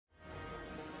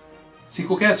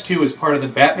Sequelcast 2 is part of the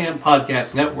Batman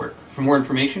Podcast Network. For more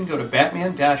information, go to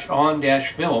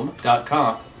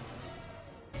batman-on-film.com.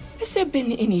 Has there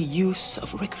been any use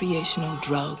of recreational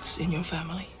drugs in your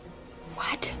family?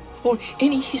 What? Or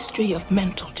any history of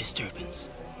mental disturbance?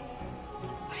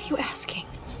 What are you asking?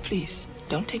 Please,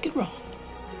 don't take it wrong.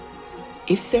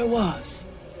 If there was,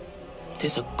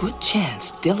 there's a good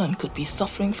chance Dylan could be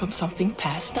suffering from something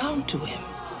passed down to him.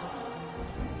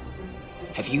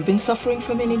 Have you been suffering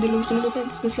from any delusional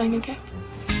events, Miss Langenkamp?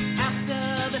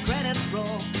 After the credits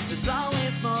roll, there's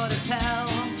always more to tell.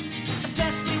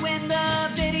 Especially when the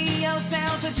video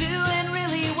sales are doing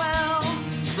really well.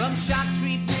 From Shock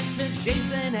Treatment to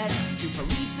Jason X to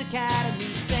Police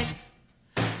Academy 6.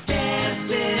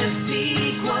 This is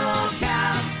Sequel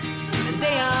Cast, and they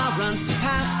are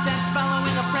unsurpassed at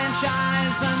following a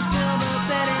franchise until the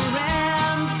bitter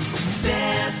end.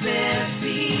 This is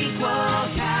Sequel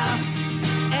Cast,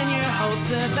 and your hosts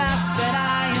have asked that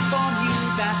I inform you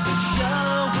that the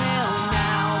show will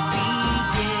now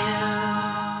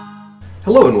begin.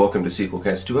 Hello and welcome to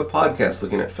Sequelcast 2, a podcast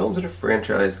looking at films in a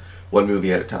franchise, one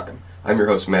movie at a time. I'm your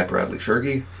host, Matt Bradley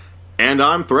Shergi. And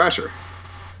I'm Thrasher.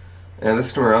 And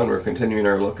this time around, we're continuing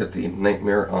our look at the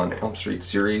Nightmare on Elm Street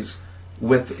series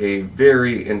with a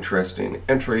very interesting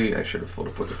entry. I should have pulled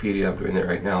up Wikipedia, I'm doing that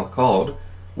right now, called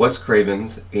Wes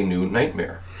Craven's A New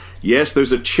Nightmare. Yes,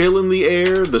 there's a chill in the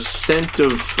air, the scent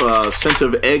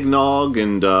of eggnog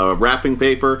and wrapping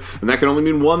paper, and that can only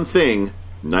mean one thing: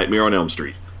 Nightmare on Elm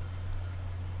Street.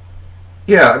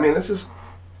 Yeah, I mean, this is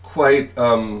quite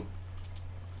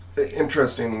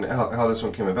interesting how this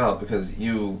one came about, because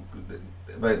we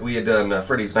had done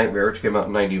Freddy's Nightmare, which came out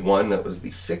in 1991. That was the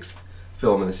 6th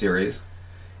film in the series.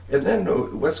 And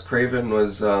then Wes Craven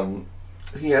was,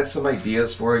 he had some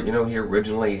ideas for it. You know, he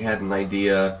originally had an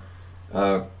idea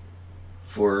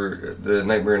for the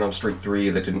Nightmare on Elm Street 3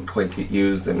 that didn't quite get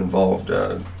used, that involved,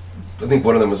 I think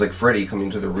one of them was like Freddy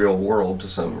coming to the real world to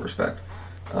some respect.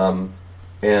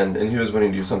 And he was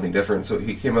wanting to do something different, so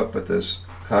he came up with this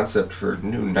concept for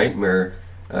New Nightmare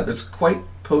that's quite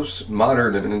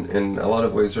postmodern and in a lot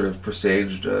of ways sort of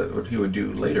presaged what he would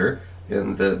do later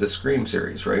in the Scream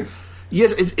series, right?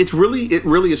 Yes, it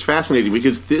really is fascinating,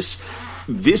 because this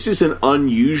is an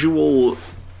unusual.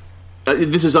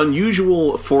 This is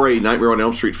unusual for a Nightmare on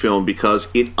Elm Street film because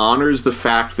it honors the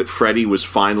fact that Freddy was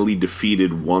finally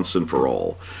defeated once and for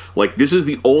all. Like, this is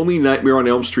the only Nightmare on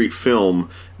Elm Street film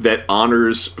that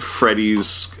honors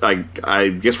Freddy's, I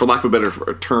guess for lack of a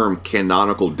better term,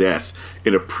 canonical death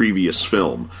in a previous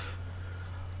film.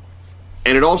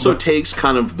 And it also takes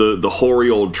kind of the hoary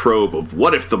old trope of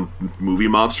what if the movie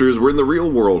monsters were in the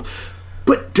real world,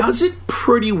 but does it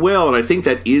pretty well, and I think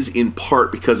that is in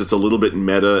part because it's a little bit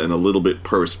meta and a little bit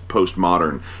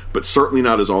postmodern, but certainly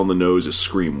not as on the nose as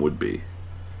Scream would be.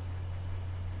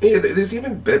 Yeah, there's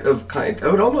even a bit of I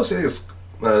would almost say this,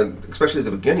 especially at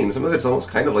the beginning, some of it's almost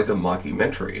kind of like a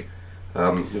mockumentary.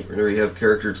 Where you have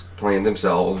characters playing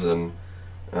themselves and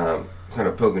kind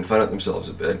of poking fun at themselves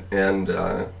a bit, and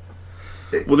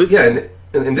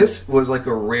and this was like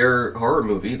a rare horror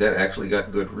movie that actually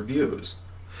got good reviews.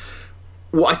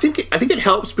 Well, I think it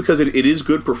helps because it is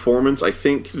good performance. I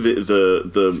think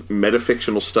the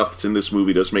metafictional stuff that's in this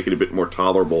movie does make it a bit more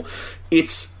tolerable.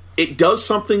 It does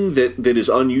something that is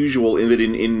unusual in that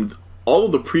in all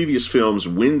of the previous films,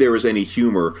 when there is any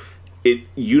humor, it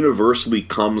universally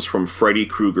comes from Freddy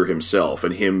Krueger himself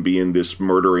and him being this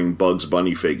murdering Bugs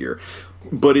Bunny figure.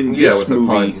 But in this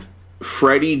movie,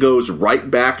 Freddy goes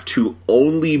right back to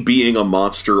only being a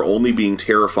monster, only being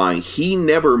terrifying. He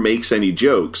never makes any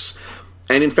jokes.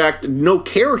 And in fact, no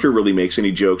character really makes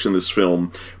any jokes in this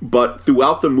film, but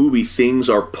throughout the movie, things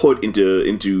are put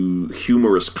into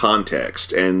humorous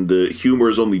context, and the humor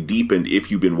is only deepened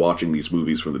if you've been watching these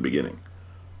movies from the beginning.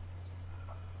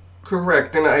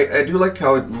 Correct, and I do like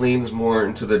how it leans more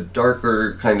into the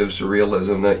darker kind of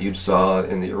surrealism that you saw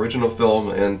in the original film,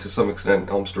 and to some extent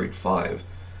Elm Street 5,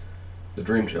 The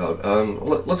Dream Child.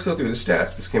 Let's go through the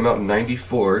stats. This came out in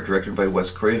 1994, directed by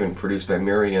Wes Craven, produced by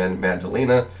Marianne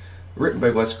Magdalena, written by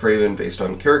Wes Craven, based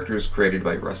on characters created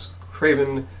by Wes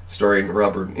Craven, starring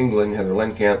Robert Englund, Heather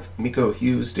Langenkamp, Miko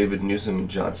Hughes, David Newsom, and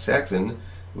John Saxon,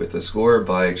 with a score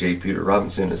by J. Peter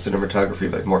Robinson and cinematography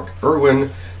by Mark Irwin,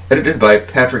 edited by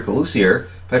Patrick Lussier.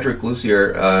 Patrick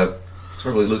Lussier,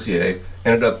 probably Lussier,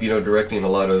 ended up directing a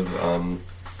lot of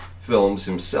films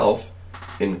himself,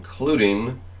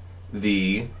 including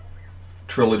the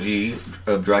trilogy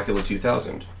of Dracula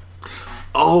 2000.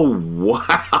 Oh,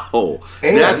 wow.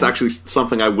 And that's actually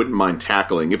something I wouldn't mind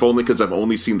tackling, if only because I've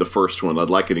only seen the first one. I'd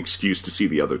like an excuse to see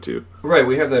the other two. Right,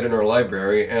 we have that in our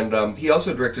library. And he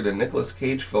also directed a Nicolas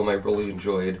Cage film I really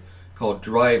enjoyed called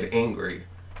Drive Angry.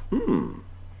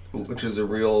 Which is a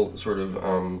real sort of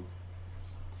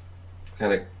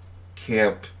kind of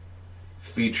camp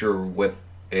feature with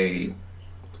a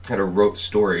kind of rote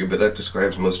story, but that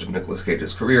describes most of Nicolas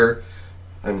Cage's career.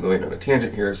 I'm going on a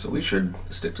tangent here, so we should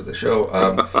stick to the show.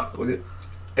 I'm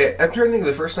trying to think of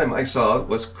the first time I saw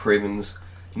Wes Craven's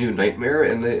New Nightmare,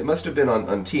 and it must have been on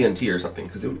TNT or something,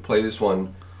 because they would play this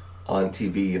one on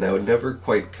TV, and I would never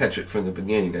quite catch it from the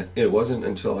beginning. It wasn't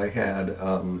until I had,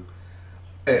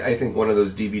 I think, one of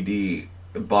those DVD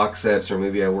box sets, or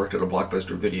maybe I worked at a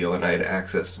Blockbuster Video and I had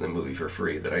access to the movie for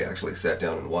free, that I actually sat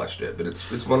down and watched it. But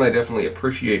it's one I definitely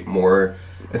appreciate more.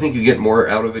 I think you get more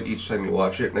out of it each time you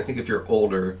watch it, and I think if you're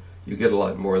older, you get a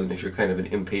lot more than if you're kind of an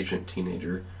impatient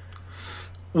teenager.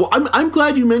 Well, I'm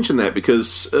glad you mentioned that,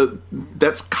 because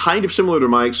that's kind of similar to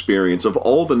my experience. Of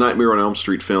all the Nightmare on Elm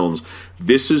Street films,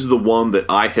 this is the one that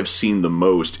I have seen the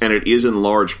most, and it is in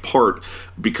large part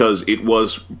because it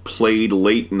was played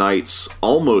late nights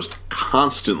almost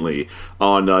constantly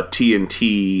on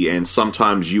TNT and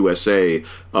sometimes USA,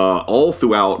 all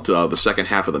throughout the second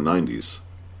half of the 90s.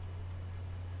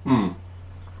 And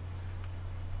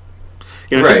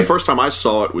I think the first time I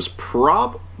saw it was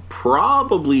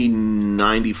probably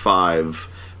 95,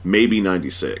 maybe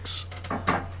 96.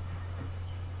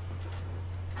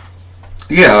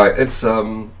 Yeah, it's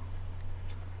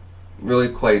really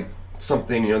quite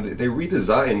something. You know, they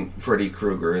redesigned Freddy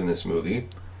Krueger in this movie.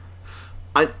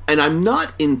 I'm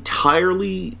not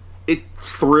entirely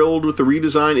thrilled with the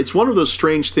redesign. It's one of those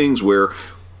strange things where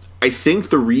I think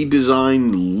the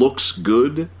redesign looks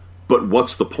good, but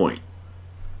what's the point?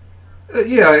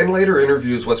 Yeah, in later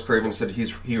interviews, Wes Craven said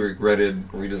he regretted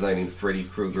redesigning Freddy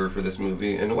Krueger for this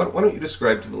movie. And why don't you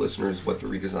describe to the listeners what the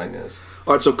redesign is?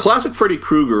 All right, so classic Freddy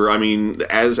Krueger, I mean,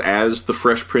 as the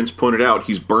Fresh Prince pointed out,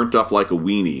 he's burnt up like a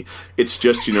weenie. It's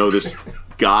just, this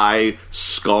guy,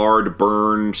 scarred,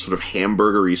 burned, sort of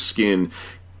hamburgery skin.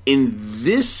 In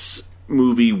this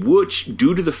movie, which,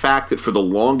 due to the fact that for the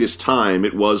longest time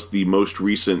it was the most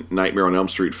recent Nightmare on Elm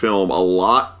Street film,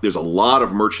 there's a lot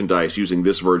of merchandise using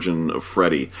this version of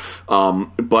Freddy.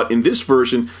 But in this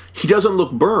version, he doesn't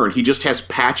look burned. He just has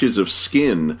patches of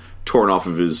skin torn off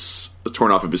of his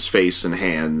face and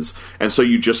hands, and so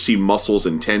you just see muscles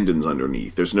and tendons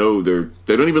underneath. They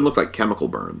don't even look like chemical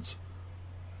burns.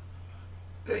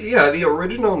 Yeah, the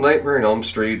original Nightmare on Elm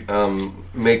Street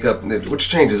makeup, which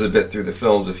changes a bit through the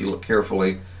films if you look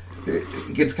carefully,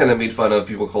 it gets kind of made fun of.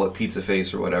 People call it pizza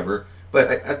face or whatever.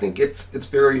 But I think it's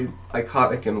very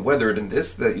iconic and weathered in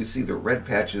this, that you see the red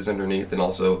patches underneath and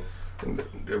also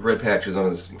the red patches on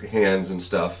his hands and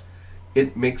stuff.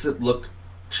 It makes it look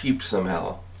cheap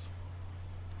somehow.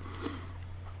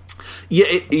 Yeah,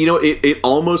 it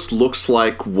almost looks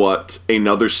like what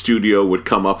another studio would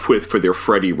come up with for their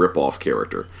Freddy ripoff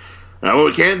character. Well,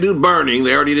 we can't do burning.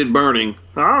 They already did burning.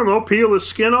 I don't know, peel his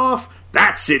skin off?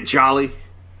 That's it, Charlie.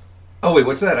 Oh, wait,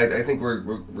 what's that? I think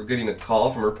we're getting a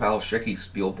call from our pal Shecky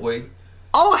Spielboy.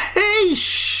 Oh, hey,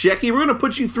 Shecky. We're going to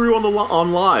put you through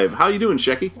on live. How you doing,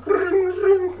 Shecky?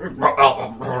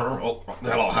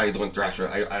 Hello, how you doing, Thrasher?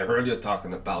 I heard you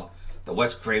talking about the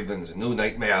Wes Craven's New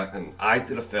Nightmare, and I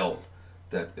did a film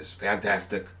that is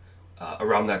fantastic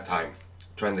around that time,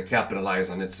 trying to capitalize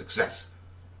on its success.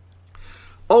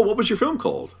 Oh, what was your film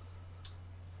called?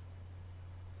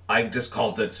 I just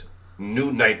called it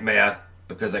New Nightmare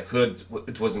because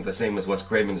it wasn't the same as Wes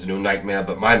Craven's New Nightmare,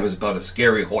 but mine was about a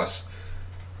scary horse.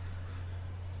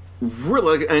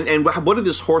 Really? And what did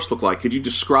this horse look like? Could you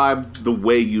describe the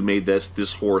way you made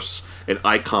this horse an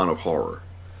icon of horror?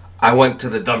 I went to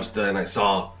the dumpster and I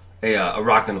saw a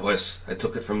rocking horse. I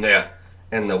took it from there.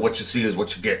 And what you see is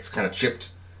what you get. It's kind of chipped.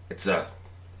 It's a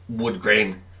wood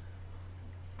grain.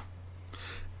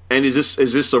 And is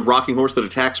this a rocking horse that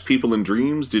attacks people in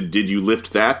dreams? Did you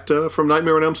lift that from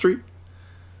Nightmare on Elm Street?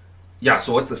 Yeah,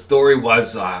 so what the story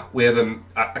was, we have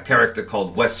a character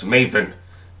called Wes Maven,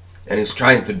 and he's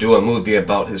trying to do a movie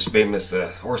about his famous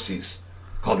horses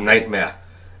called Nightmare.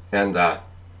 And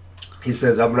he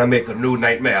says, I'm going to make a new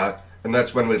Nightmare, and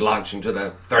that's when we launch into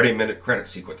the 30-minute credit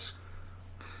sequence.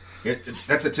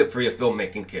 That's a tip for your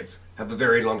filmmaking kids. Have a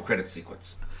very long credit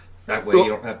sequence. That way you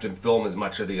don't have to film as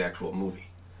much of the actual movie.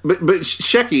 But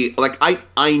Shecky, like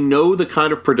I know the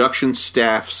kind of production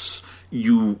staffs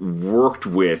you worked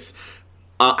with.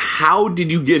 How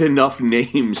did you get enough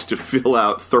names to fill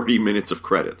out 30 minutes of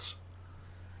credits?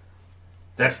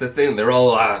 That's the thing. They're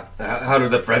all, how do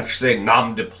the French say,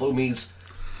 nom de plumes?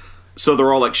 So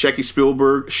they're all like Shecky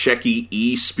Spielberg, Shecky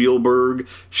E. Spielberg,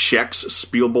 Shex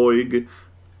Spielberg.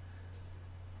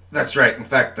 That's right. In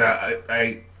fact,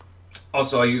 I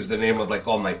use the name of like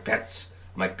all my pets,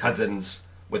 my cousins,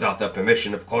 without their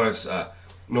permission, of course.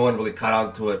 No one really caught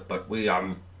on to it, but we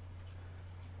and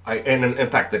in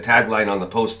fact, the tagline on the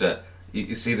poster,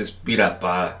 you see this beat up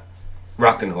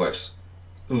rocking horse,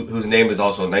 whose name is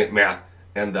also Nightmare,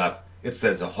 and it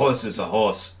says, "A horse is a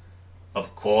horse,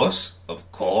 of course,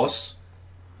 of course."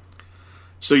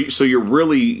 So you're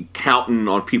really counting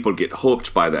on people to get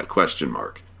hooked by that question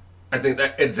mark. I think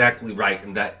that's exactly right,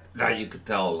 and that you could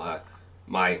tell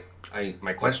my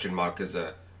question mark is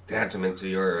a tantamount to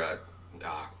your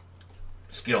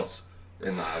skills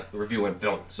in reviewing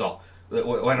film. So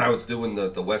when I was doing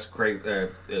the Wes Craven,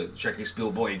 Shecky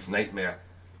Spielberg's Nightmare,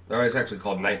 or it's actually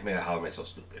called Nightmare. How am I so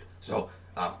stupid? So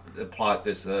the plot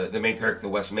is the main character,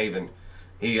 Wes Maven.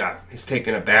 He's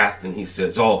taking a bath and he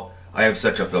says, "Oh, I have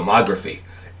such a filmography."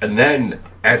 And then,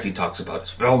 as he talks about his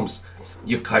films,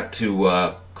 you cut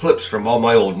to clips from all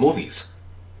my old movies.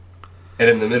 And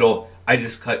in the middle, I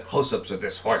just cut close-ups of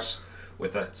this horse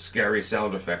with a scary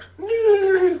sound effect.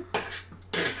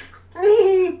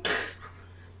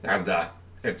 And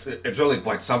it's really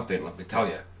quite something, let me tell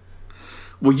you.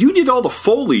 Well, you did all the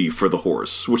Foley for the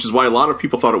horse, which is why a lot of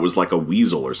people thought it was like a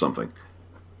weasel or something.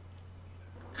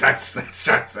 That's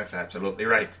absolutely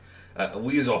right. A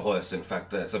weasel horse. In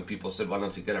fact, some people said, "Why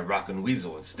don't you get a rockin'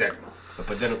 weasel instead?"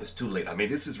 But then it was too late. I mean,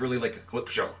 this is really like a clip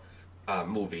show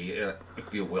movie,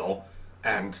 if you will.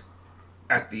 And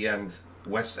at the end,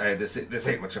 this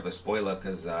ain't much of a spoiler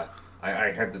because I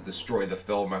had to destroy the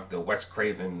film after Wes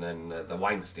Craven and the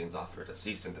Weinsteins offered a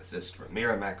cease and desist from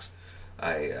Miramax.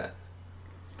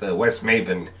 The Wes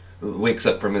Maven wakes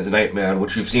up from his nightmare, in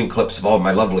which you've seen clips of all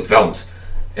my lovely films,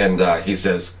 and he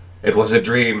says, "It was a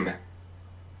dream."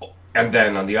 And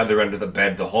then on the other end of the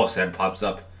bed, the horse head pops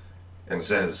up and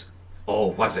says, "Oh,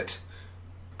 was it?"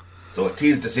 So it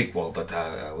teased a sequel, but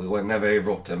we were never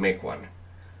able to make one.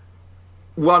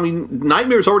 Well, I mean,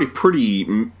 Nightmare's already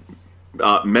pretty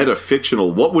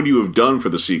meta-fictional. What would you have done for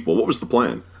the sequel? What was the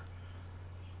plan?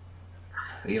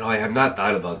 You know, I have not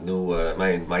thought about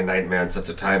my Nightmare in such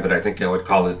a time, but I think I would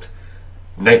call it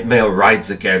Nightmare Rides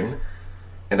Again,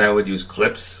 and I would use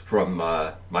clips from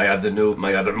my other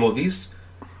movies,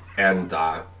 and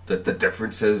the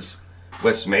difference is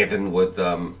Wes Maven would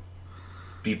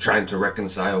be trying to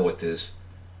reconcile with his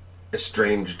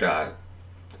estranged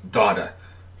daughter,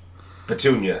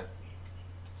 Petunia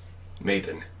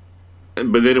Maven.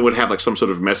 But then it would have like some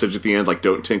sort of message at the end, like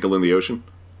 "Don't tinkle in the ocean."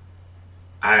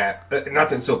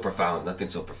 Nothing so profound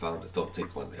as "Don't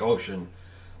tinkle in the ocean,"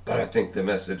 but I think the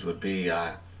message would be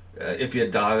if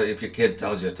your kid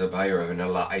tells you to buy her a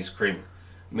vanilla ice cream,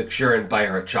 make sure and buy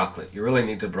her a chocolate. You really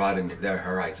need to broaden their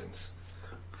horizons.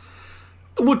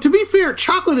 Well, to be fair,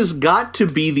 chocolate has got to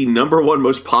be the #1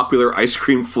 most popular ice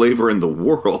cream flavor in the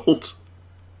world.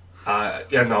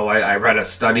 I read a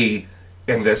study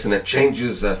in this, and it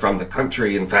changes from the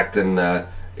country. In fact,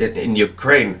 in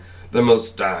Ukraine, the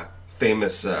most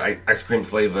famous ice cream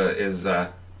flavor is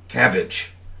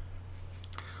cabbage.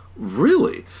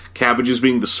 Really? Cabbages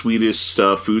being the sweetest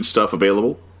food stuff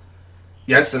available?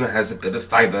 Yes, and it has a bit of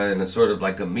fiber, and it's sort of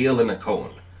like a meal in a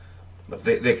cone. But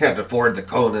they can't afford the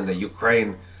cone in the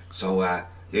Ukraine, so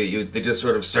they just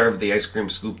sort of serve the ice cream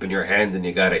scoop in your hand, and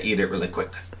you gotta eat it really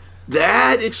quick.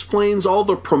 That explains all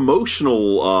the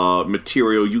promotional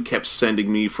material you kept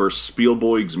sending me for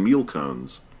Spielberg's meal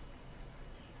cones.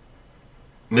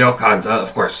 Meal cones,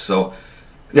 of course. So,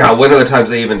 yeah, one of the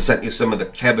times I even sent you some of the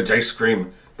cabbage ice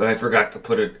cream, but I forgot to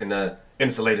put it in a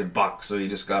insulated box, so you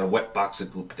just got a wet box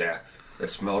of goop there that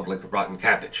smelled like rotten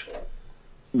cabbage.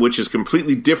 Which is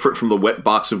completely different from the wet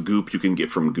box of goop you can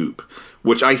get from Goop,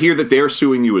 which I hear that they're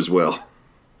suing you as well.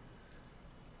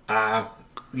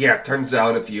 Yeah, it turns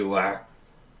out if you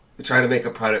try to make a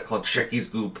product called Shecky's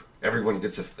Goop, everyone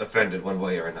gets offended one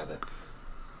way or another.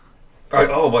 I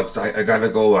gotta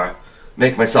go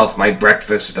make myself my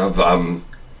breakfast of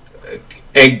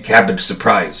egg cabbage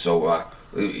surprise. So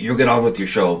you get on with your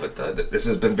show, but this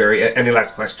has been very... Any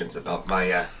last questions about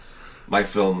my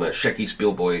film, Shecky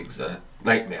Spielberg's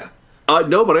Nightmare?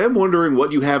 No, but I am wondering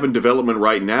what you have in development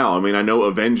right now. I mean, I know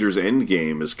Avengers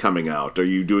Endgame is coming out. Are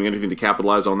you doing anything to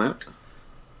capitalize on that?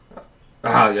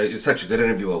 You're such a good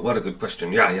interviewer. What a good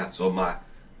question. Yeah. So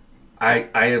I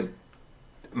have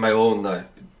my own,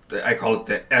 I call it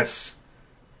the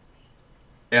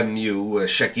SMU,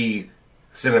 Shecky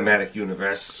Cinematic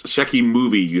Universe. Shecky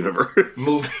Movie Universe.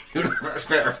 Movie Universe.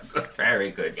 Very good, very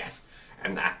good, yes.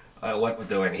 And what we're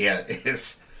doing here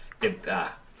is,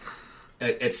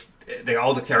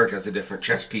 all the characters are different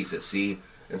chess pieces, see?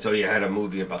 And so you had a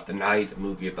movie about the knight, a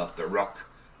movie about the rook,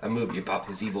 a movie about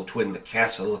his evil twin, the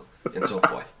castle, and so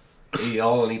forth.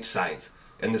 All on each side.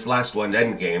 And this last one,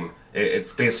 Endgame,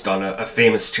 it's based on a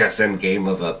famous chess endgame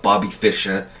of Bobby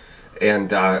Fischer and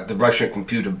the Russian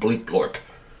computer Bleaklort.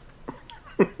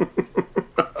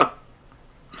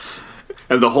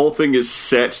 And the whole thing is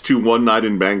set to One Night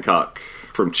in Bangkok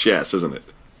from chess, isn't it?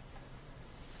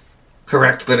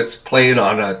 Correct, but it's played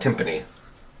on a timpani.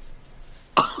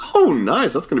 Oh,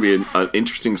 nice. That's going to be an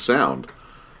interesting sound.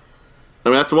 I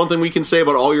mean, that's one thing we can say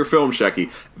about all your films,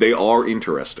 Shecky. They are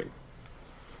interesting.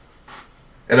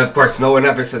 And of course, no one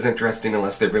ever says interesting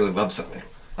unless they really love something.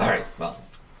 All right, well,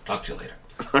 talk to you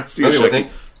later. See you, Anyway, Shecky.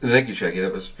 thank you, Shecky.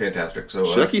 That was fantastic. So,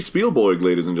 Shecky Spielberg,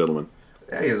 ladies and gentlemen.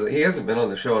 yeah, he hasn't been on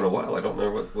the show in a while. I don't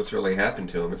know what's really happened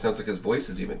to him. It sounds like his voice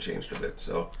has even changed a bit.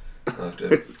 So, I'll have to.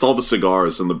 It's all the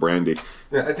cigars and the brandy.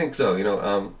 Yeah, I think so.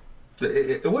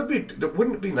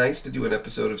 Wouldn't it be nice to do an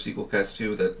episode of Sequel Cast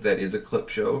 2 that is a clip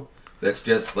show that's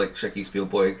just like Shecky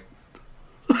Spielberg?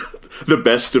 The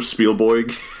best of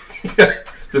Spielberg. Yeah,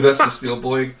 the best of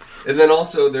Spielberg. And then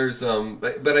also there's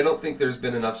but I don't think there's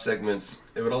been enough segments.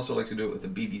 I would also like to do it with the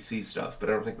BBC stuff, but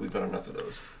I don't think we've done enough of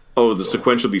those. Oh, the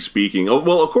sequentially speaking. Oh,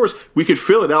 well, of course, we could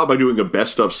fill it out by doing a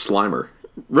best of Slimer.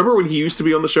 Remember when he used to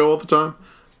be on the show all the time?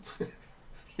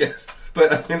 Yes,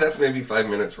 but I mean that's maybe 5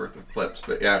 minutes worth of clips.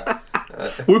 But yeah,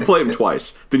 We play him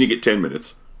twice, then you get 10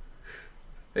 minutes.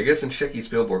 I guess in Shecky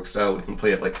Spielberg style we can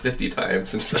play it like 50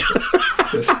 times instead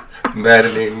of this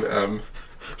maddening.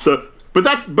 So, but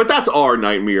that's our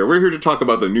nightmare. We're here to talk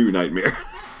about the new nightmare.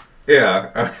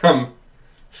 Yeah.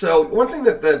 So one thing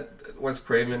that Wes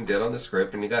Craven did on the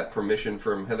script, and he got permission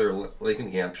from Heather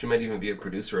Langenkamp. She might even be a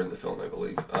producer in the film, I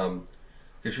believe,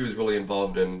 because she was really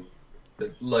involved in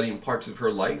letting parts of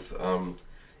her life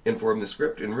inform the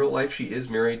script. In real life, she is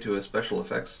married to a special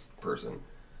effects person,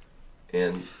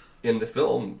 and in the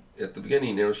film, at the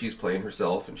beginning, she's playing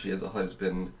herself, and she has a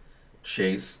husband,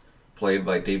 Chase, played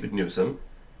by David Newsom,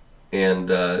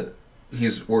 and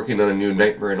he's working on a new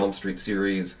Nightmare on Elm Street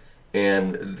series,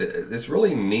 and this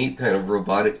really neat kind of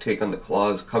robotic take on the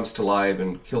claws comes to life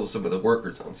and kills some of the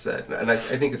workers on set, and I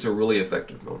think it's a really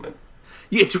effective moment.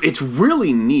 Yeah, it's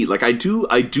really neat. Like I do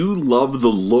love the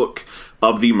look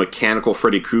of the mechanical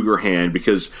Freddy Krueger hand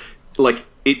because, like,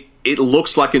 it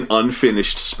looks like an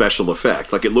unfinished special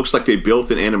effect. Like, it looks like they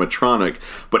built an animatronic,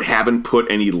 but haven't put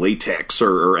any latex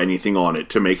or anything on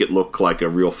it to make it look like a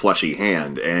real fleshy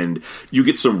hand. And you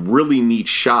get some really neat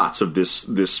shots of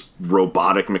this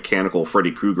robotic mechanical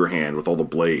Freddy Krueger hand with all the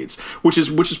blades, which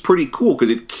is pretty cool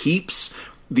because it keeps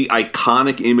the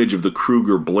iconic image of the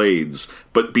Krueger blades,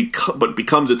 but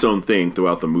becomes its own thing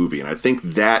throughout the movie. And I think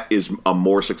that is a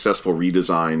more successful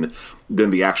redesign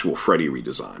than the actual Freddy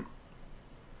redesign.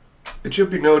 It should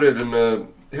be noted in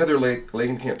Heather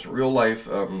Langenkamp's real-life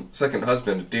second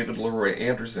husband, David Leroy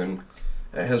Anderson,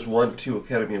 has won 2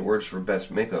 Academy Awards for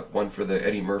Best Makeup, one for the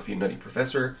Eddie Murphy Nutty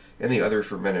Professor, and the other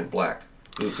for Men in Black.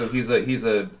 So he's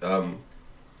a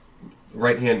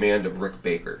right-hand man of Rick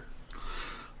Baker.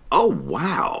 Oh,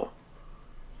 wow.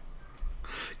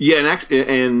 Yeah,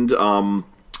 and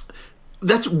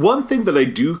that's one thing that I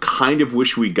do kind of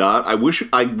wish we got. I wish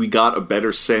we got a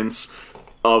better sense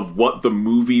of what the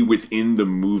movie within the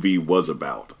movie was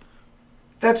about.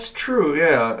 That's true,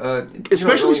 yeah.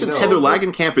 Especially really since know, Heather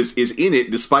Langenkamp is in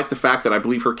it, despite the fact that I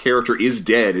believe her character is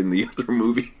dead in the other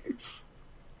movies.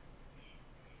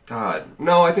 God.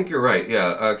 No, I think you're right,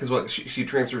 yeah. Because she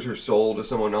transfers her soul to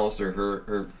someone else, or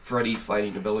her Freddy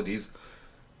fighting abilities.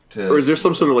 Or is there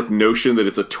some sort of like notion that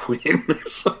it's a twin or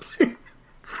something?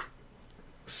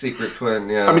 Secret twin,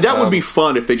 yeah. I mean, that would be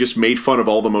fun if they just made fun of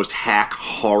all the most hack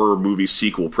horror movie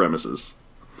sequel premises.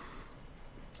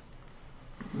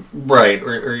 Right,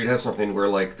 or you'd have something where,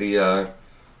 like, the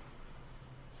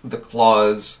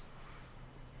claws...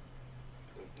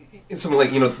 Something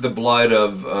like, the blood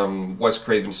of Wes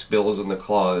Craven spills in the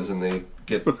claws, and they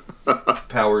get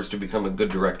powers to become a good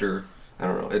director. I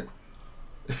don't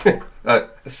know. A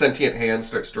sentient hand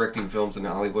starts directing films in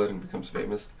Hollywood and becomes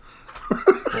famous.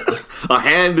 A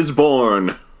hand is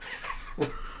born.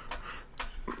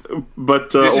 But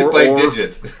Digit by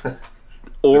digit.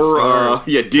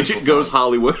 Digit goes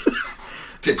Hollywood.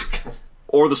 Digit.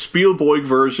 Or the Spielberg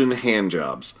version, hand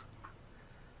jobs.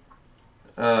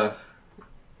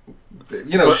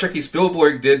 Shecky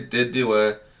Spielberg did do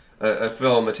a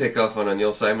film, a takeoff on a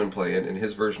Neil Simon play, and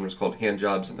his version was called Hand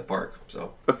Jobs in the Park.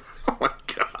 So. Oh my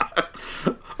god!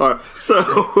 All right,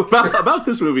 so about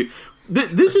this movie,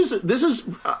 this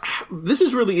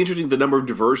is really interesting. The number of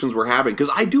diversions we're having because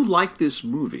I do like this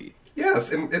movie.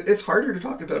 Yes, and it's harder to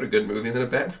talk about a good movie than a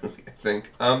bad movie, I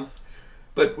think.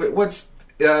 But what's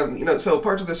so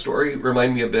parts of the story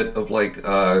remind me a bit of like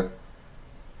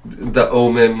The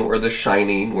Omen or The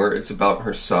Shining, where it's about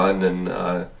her son and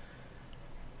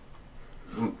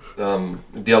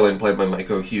Dylan, played by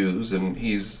Michael Hughes, and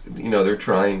he's, they're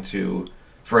trying to,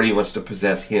 Freddy wants to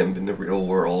possess him in the real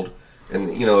world, and,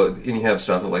 and you have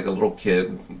stuff like a little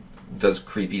kid does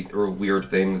creepy or weird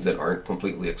things that aren't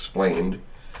completely explained.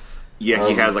 Yeah,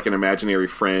 he has like an imaginary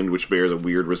friend which bears a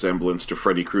weird resemblance to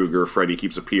Freddy Krueger. Freddy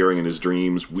keeps appearing in his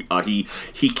dreams.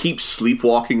 He keeps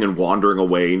sleepwalking and wandering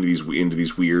away into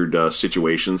these weird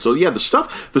situations. So yeah, the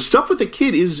stuff with the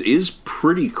kid is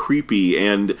pretty creepy,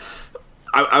 and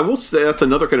I will say that's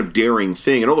another kind of daring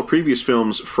thing. In all the previous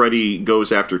films, Freddy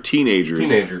goes after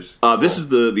teenagers. This is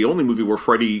the only movie where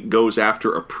Freddy goes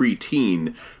after a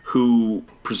preteen who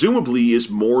presumably is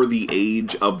more the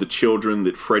age of the children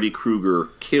that Freddy Krueger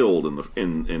killed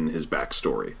in his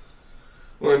backstory.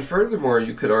 Well, and furthermore,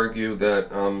 you could argue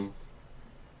that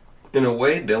in a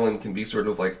way, Dylan can be sort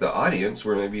of like the audience,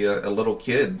 where maybe a little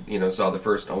kid, saw the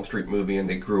first Elm Street movie and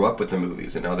they grew up with the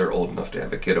movies, and now they're old enough to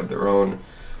have a kid of their own.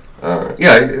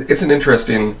 It's an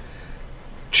interesting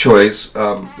choice.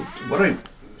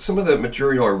 Some of the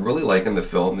material I really like in the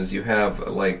film is you have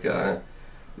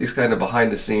these kind of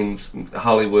behind the scenes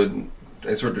Hollywood.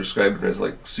 I sort of described it as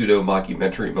like pseudo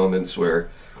mockumentary moments where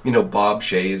Bob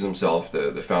Shaye is himself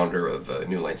the founder of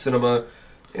New Line Cinema,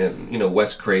 and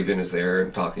Wes Craven is there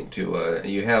and talking to.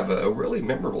 You have a really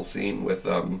memorable scene with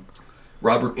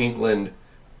Robert Englund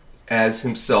as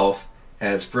himself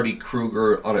as Freddy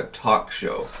Krueger on a talk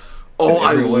show. Oh,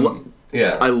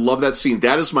 I love that scene.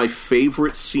 That is my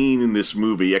favorite scene in this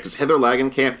movie. Yeah, because Heather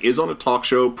Langenkamp is on a talk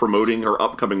show promoting her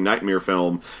upcoming Nightmare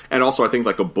film, and also I think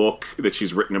like a book that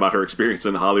she's written about her experience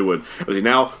in Hollywood.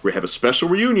 Now we have a special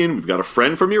reunion. We've got a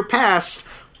friend from your past,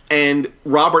 and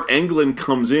Robert Englund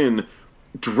comes in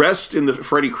dressed in the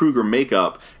Freddy Krueger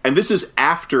makeup, and this is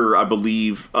after, I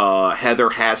believe, Heather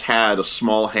has had a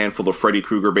small handful of Freddy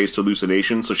Krueger-based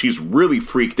hallucinations, so she's really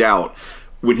freaked out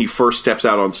when he first steps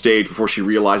out on stage before she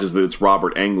realizes that it's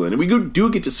Robert Englund. And we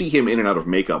do get to see him in and out of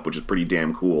makeup, which is pretty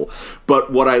damn cool.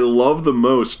 But what I love the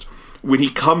most, when he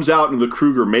comes out in the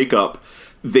Krueger makeup,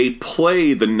 they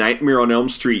play the Nightmare on Elm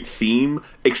Street theme,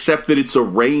 except that it's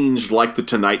arranged like the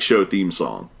Tonight Show theme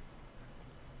song.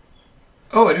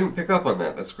 Oh, I didn't pick up on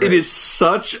that. That's great. It is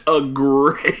such a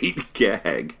great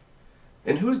gag.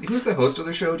 And who's the host of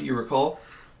the show? Do you recall?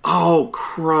 Oh,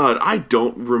 crud. I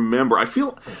don't remember. I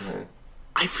feel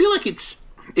like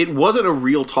it wasn't a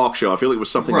real talk show. I feel like it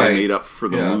was something they made up for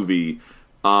the movie.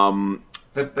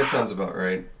 That sounds about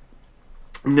right.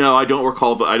 No, I don't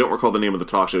recall the name of the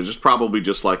talk show. It's just probably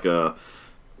just like a,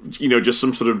 just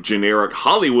some sort of generic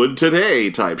Hollywood Today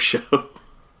type show.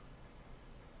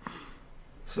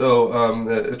 So,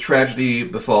 a tragedy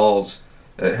befalls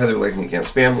Heather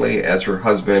Langenkamp's family as her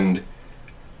husband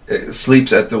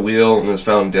sleeps at the wheel and is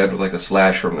found dead with like a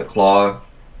slash from the claw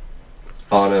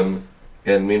on him.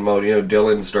 And meanwhile,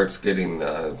 Dylan starts getting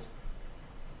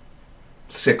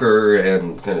sicker,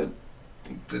 and kind of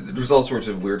there's all sorts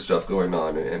of weird stuff going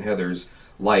on, and Heather's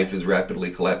life is rapidly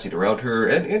collapsing around her,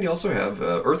 and you also have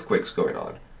earthquakes going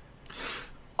on.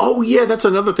 Oh yeah, that's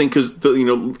another thing, because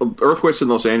earthquakes in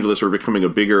Los Angeles were becoming a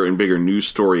bigger and bigger news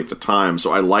story at the time.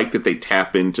 So I like that they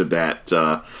tap into that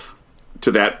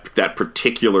that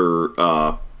particular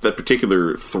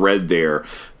thread there,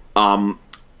 and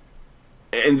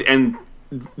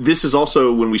this is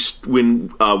also when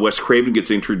Wes Craven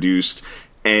gets introduced,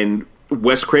 and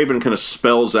Wes Craven kind of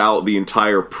spells out the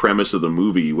entire premise of the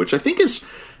movie, which I think is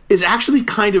actually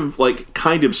kind of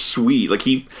sweet. Like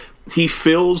he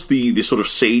fills the sort of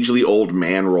sagely old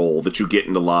man role that you get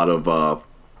in a lot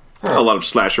of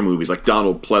slasher movies, like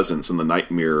Donald Pleasance in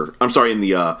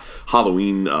the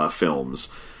Halloween films,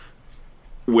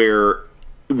 where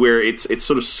it's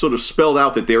sort of spelled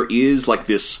out that there is like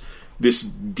this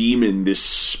demon, this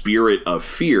spirit of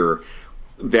fear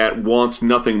that wants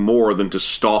nothing more than to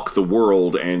stalk the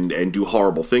world and do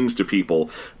horrible things to people.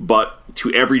 But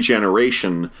to every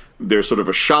generation, there's sort of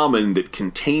a shaman that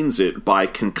contains it by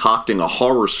concocting a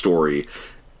horror story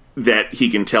that he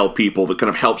can tell people that kind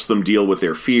of helps them deal with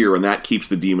their fear, and that keeps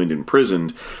the demon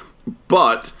imprisoned.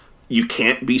 But you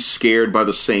can't be scared by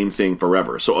the same thing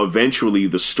forever. So eventually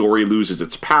the story loses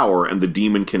its power and the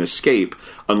demon can escape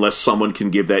unless someone can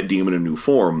give that demon a new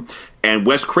form. And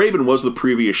Wes Craven was the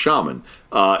previous shaman.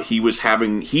 He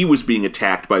was being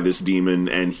attacked by this demon,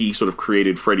 and he sort of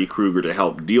created Freddy Krueger to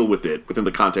help deal with it within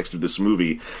the context of this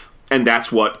movie. And that's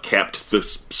what kept the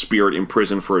spirit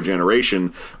imprisoned for a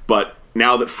generation. But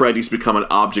now that Freddy's become an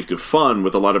object of fun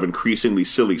with a lot of increasingly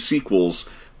silly sequels,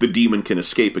 the demon can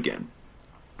escape again.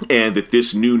 and that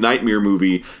this new Nightmare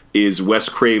movie is Wes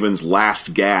Craven's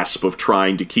last gasp of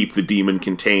trying to keep the demon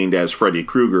contained as Freddy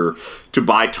Krueger to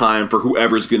buy time for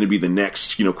whoever's going to be the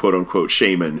next, quote unquote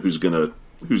shaman who's going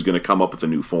to come up with a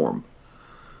new form.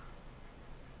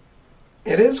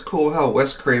 It is cool how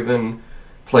Wes Craven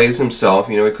plays himself.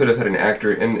 He could have had an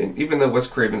actor, and even though Wes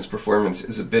Craven's performance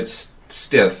is a bit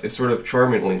stiff, it's sort of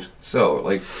charmingly so.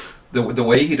 Like, the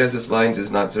way he does his lines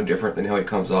is not so different than how he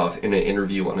comes off in an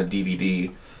interview on a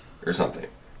DVD or something.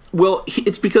 Well,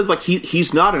 it's because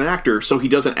he's not an actor, so he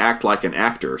doesn't act like an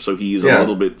actor. So he's a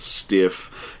little bit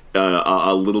stiff,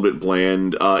 a little bit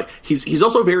bland. He's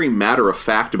also very matter of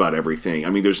fact about everything. I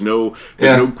mean, there's no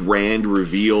grand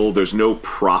reveal. There's no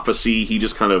prophecy. He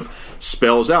just kind of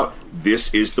spells out,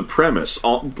 this is the premise,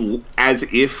 as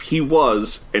if he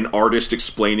was an artist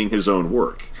explaining his own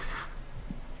work.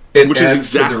 Which is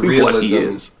exactly what he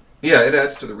is. Yeah, it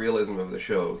adds to the realism of the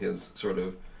show, his sort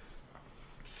of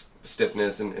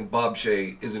stiffness, and Bob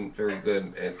Shaye isn't very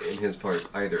good in his part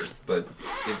either, but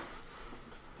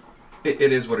it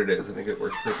is what it is. I think it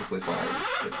works perfectly fine.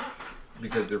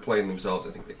 Because they're playing themselves,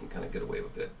 I think they can kind of get away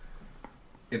with it.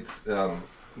 It's, the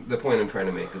point I'm trying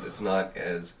to make is it's not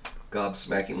as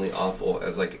gobsmackingly awful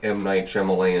as, like, M. Night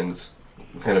Shyamalan's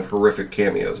kind of horrific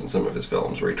cameos in some of his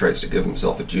films, where he tries to give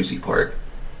himself a juicy part.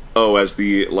 Oh, as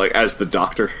the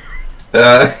doctor?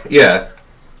 Yeah.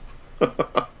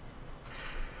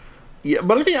 Yeah,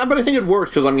 but I think it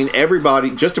works because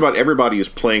just about everybody is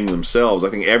playing themselves. I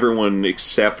think everyone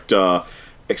except Johnny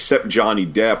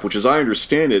Depp, which, as I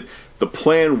understand it, the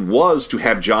plan was to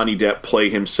have Johnny Depp play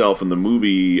himself in the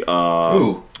movie.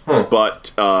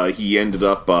 But he ended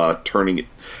up turning it.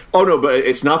 Oh no, but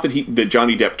it's not that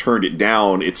Johnny Depp turned it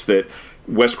down. It's that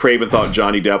Wes Craven thought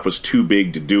Johnny Depp was too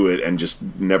big to do it and just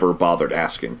never bothered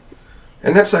asking.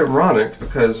 And that's ironic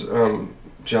because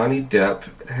Johnny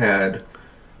Depp had.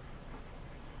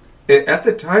 At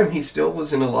the time, he still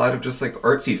was in a lot of just like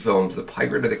artsy films. The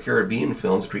Pirate of the Caribbean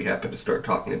films, which we happen to start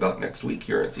talking about next week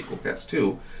here in Sequelcast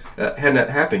 2, had not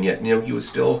happened yet. He was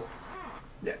still...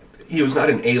 He was not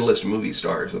an A-list movie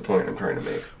star, is the point I'm trying to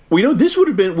make. Well, this would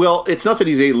have been... Well, it's not that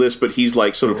he's A-list, but he's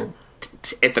like sort of...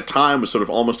 At the time, was sort of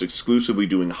almost exclusively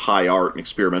doing high art and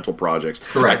experimental projects.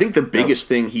 Correct. I think the biggest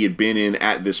thing he had been in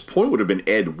at this point would have been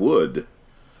Ed Wood.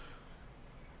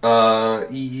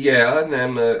 Yeah, and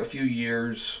then a few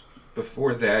years...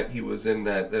 Before that, he was in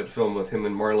that film with him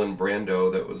and Marlon Brando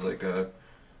that was like a...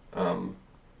 I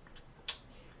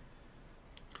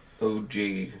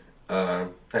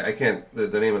can't...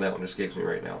 The name of that one escapes me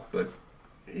right now. But,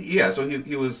 yeah, so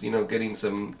he was, getting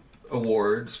some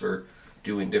awards for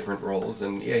doing different roles.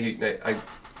 And, yeah, I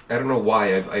don't know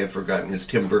why I have forgotten his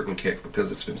Tim Burton kick,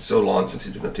 because it's been so long since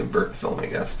he did a Tim Burton film, I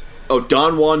guess. Oh,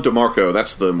 Don Juan DeMarco,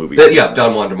 that's the movie. Yeah,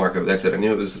 Don Juan DeMarco, that's it. I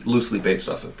knew it was loosely based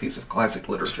off a piece of classic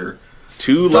literature.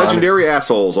 Two legendary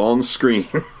assholes on screen.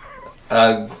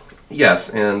 Yes,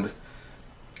 and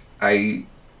I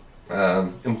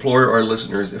implore our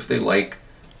listeners, if they like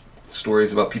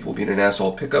stories about people being an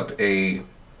asshole, pick up a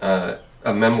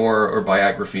memoir or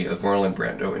biography of Marlon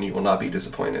Brando, and you will not be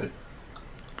disappointed.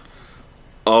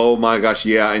 Oh my gosh,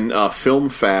 yeah, in Film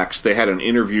Facts, they had an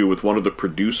interview with one of the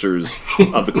producers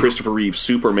of the Christopher Reeve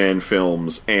Superman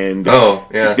films, and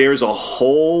there's a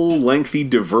whole lengthy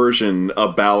diversion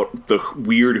about the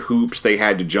weird hoops they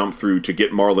had to jump through to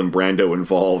get Marlon Brando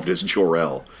involved as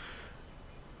Jor-El.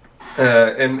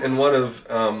 And one of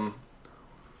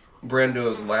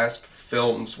Brando's last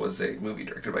films was a movie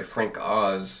directed by Frank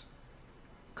Oz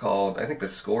called, I think, The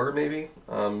Score, maybe?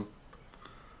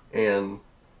 And...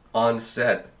 on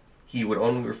set, he would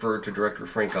only refer to director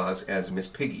Frank Oz as Miss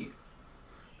Piggy.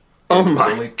 Oh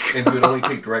my God. And he would only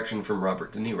take direction from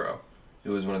Robert De Niro,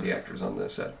 who was one of the actors on the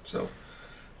set. So,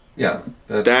 yeah.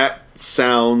 That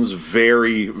sounds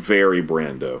very, very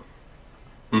Brando.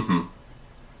 Mm-hmm.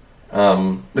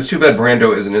 It's too bad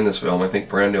Brando isn't in this film. I think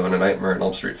Brando in a Nightmare on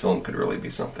Elm Street film could really be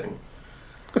something.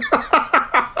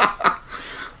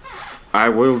 I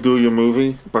will do your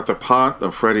movie, but the part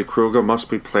of Freddy Krueger must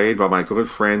be played by my good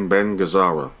friend Ben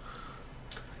Gazzara.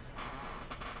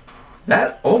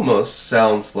 That almost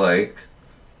sounds like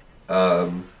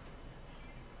John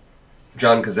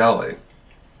Cazale,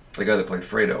 the guy that played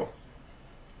Fredo.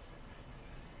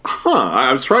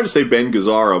 I was trying to say Ben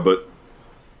Gazzara, but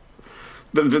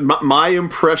my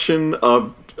impression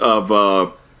of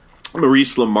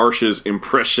Maurice LaMarche's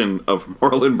impression of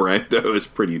Marlon Brando is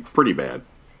pretty bad.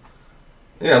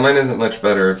 Yeah, mine isn't much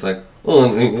better. It's like,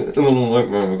 oh, in a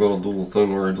nightmare, we got to do a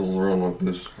thing where he does around like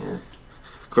this.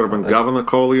 Could have been Governor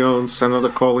Corleone, Senator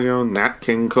Corleone, Nat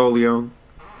King Corleone.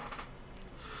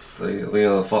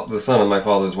 the son of my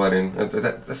father's wedding.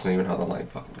 That's not even how the line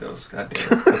fucking goes. God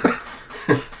damn it.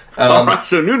 Okay. All right,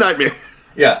 so New Nightmare.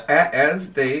 Yeah,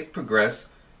 as they progress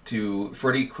to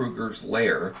Freddy Krueger's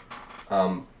lair,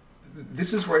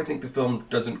 this is where I think the film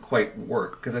doesn't quite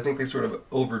work, because I think they sort of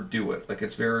overdo it. Like,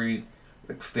 it's very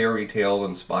fairy tale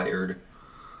inspired.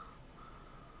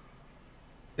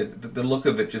 The look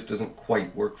of it just doesn't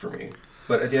quite work for me.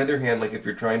 But on the other hand, like, if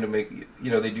you're trying to make,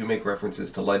 they do make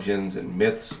references to legends and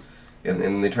myths,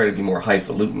 and they try to be more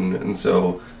highfalutin, and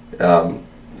so,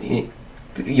 you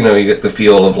get the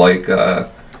feel of, like, the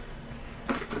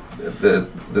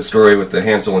story with the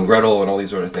Hansel and Gretel and all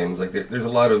these sort of things. Like, there's a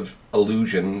lot of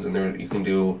allusions, and you can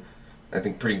do, I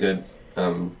think, pretty good.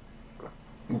 I'm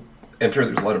sure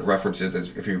there's a lot of references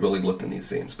if you really look in these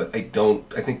scenes, but I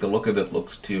think the look of it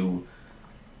looks too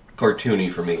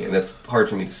cartoony for me, and that's hard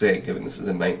for me to say given this is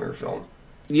a Nightmare film.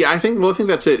 Yeah, I think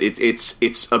that's it.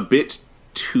 It's a bit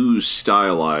too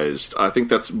stylized. I think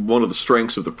that's one of the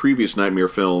strengths of the previous Nightmare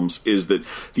films, is that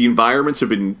the environments have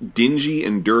been dingy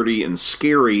and dirty and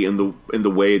scary in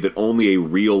the way that only a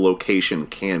real location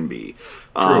can be.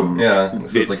 True.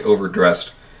 This is like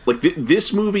overdressed. Like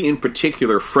this movie in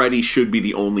particular, Freddy should be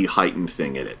the only heightened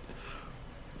thing in it.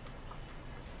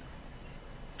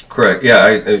 Correct. Yeah,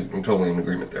 I'm totally in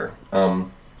agreement there.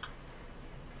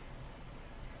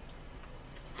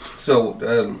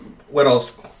 What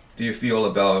else do you feel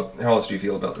about? How else do you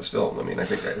feel about this film? I mean, I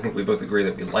think we both agree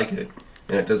that we like it,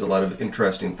 and it does a lot of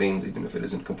interesting things, even if it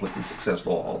isn't completely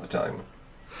successful all the time.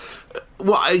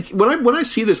 Well, when I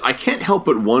see this, I can't help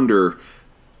but wonder,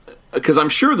 because I'm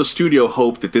sure the studio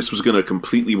hoped that this was going to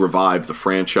completely revive the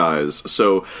franchise.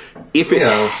 So, if it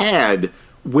had,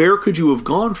 where could you have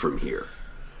gone from here?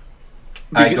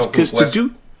 Because to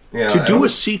do a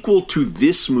sequel to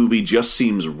this movie just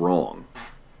seems wrong.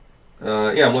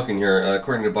 I'm looking here.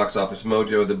 According to Box Office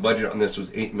Mojo, the budget on this was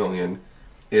 $8 million.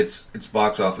 Its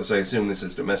box office, I assume this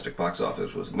is domestic box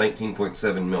office, was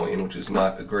 $19.7 million, which is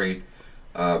not a great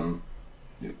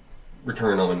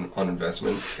return on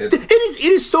investment. It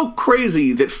is so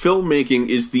crazy that filmmaking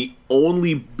is the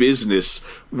only business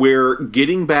where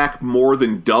getting back more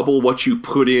than double what you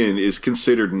put in is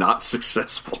considered not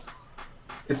successful.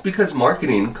 It's because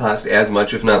marketing cost as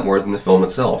much, if not more, than the film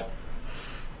itself.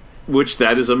 Which,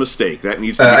 that is a mistake. That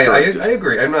needs to be corrected. I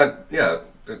agree. I'm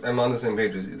on the same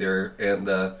page as you there. And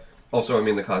also, I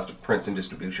mean, the cost of prints and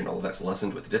distribution, all of that's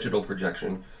lessened with digital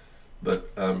projection.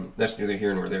 But that's neither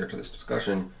here nor there to this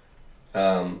discussion.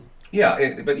 If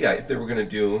they were going to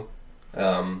do...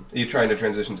 are you trying to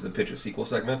transition to the pitch a sequel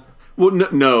segment? Well,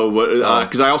 no,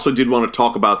 because I also did want to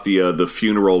talk about the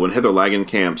funeral when Heather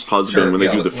Langenkamp's husband, when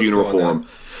they do the funeral for him.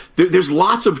 There's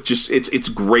lots of just it's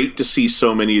great to see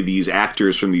so many of these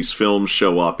actors from these films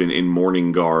show up in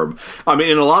mourning garb. I mean,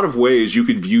 in a lot of ways, you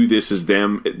could view this as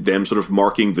them sort of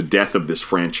marking the death of this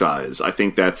franchise. I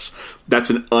think that's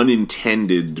an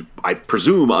unintended, I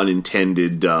presume,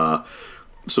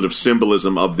 sort of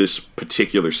symbolism of this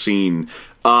particular scene,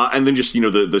 and then just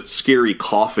the scary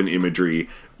coffin imagery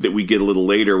that we get a little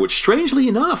later, which strangely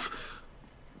enough,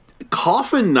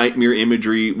 coffin nightmare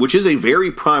imagery, which is a very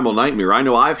primal nightmare. I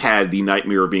know I've had the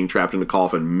nightmare of being trapped in a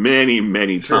coffin many,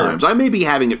 many times. I may be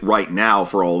having it right now,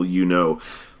 for all you know.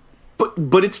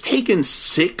 But it's taken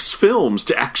 6 films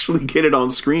to actually get it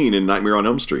on screen in Nightmare on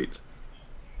Elm Street.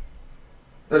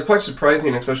 That's quite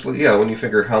surprising, especially when you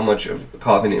figure how much of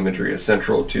coffin imagery is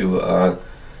central to the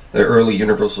early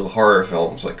Universal horror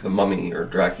films like The Mummy or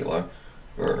Dracula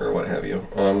or what have you.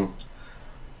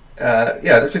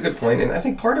 That's a good point, and I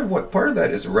think part of that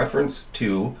is a reference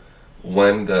to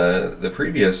when the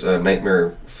previous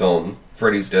Nightmare film,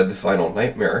 Freddy's Dead: The Final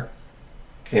Nightmare,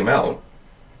 came out.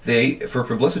 For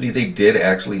publicity, they did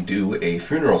actually do a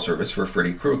funeral service for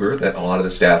Freddy Krueger that a lot of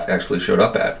the staff actually showed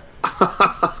up at.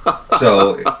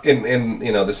 So, and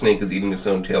the snake is eating its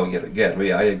own tail yet again. But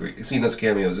yeah, I agree. Seeing those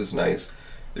cameos is nice.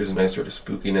 There's a nice sort of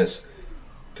spookiness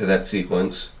to that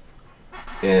sequence,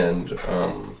 and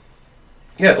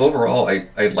overall,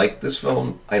 I like this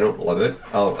film. I don't love it.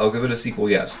 I'll give it a sequel.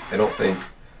 Yes, I don't think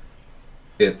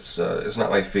it's not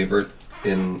my favorite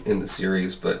in the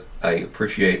series, but I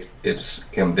appreciate it's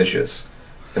ambitious,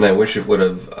 and I wish it would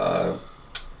have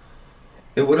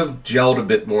gelled a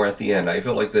bit more at the end. I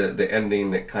feel like the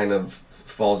ending, it kind of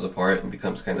falls apart and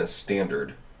becomes kind of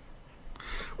standard.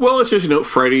 Well, it's just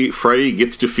Freddy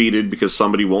gets defeated because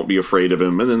somebody won't be afraid of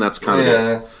him, and then that's kind of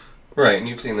it. Right, and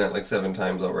you've seen that like 7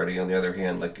 times already. On the other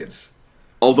hand, like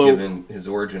given his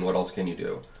origin, what else can you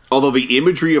do? Although the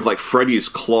imagery of like Freddy's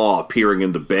claw appearing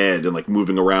in the bed and like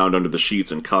moving around under the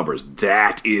sheets and covers,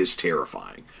 that is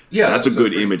terrifying. Yeah, that's a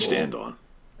good image to end on.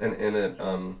 And it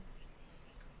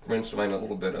brings to mind a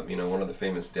little bit of, one of the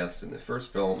famous deaths in the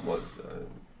first film was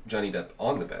Johnny Depp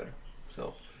on the bed.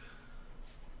 So,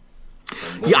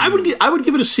 yeah, I would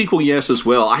give it a sequel, yes, as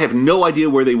well. I have no idea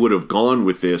where they would have gone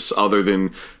with this, other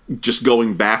than just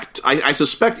going back. I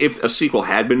suspect if a sequel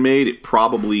had been made, it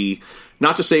probably,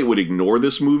 not to say it would ignore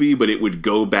this movie, but it would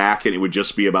go back and it would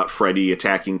just be about Freddy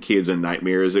attacking kids and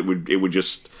nightmares. It would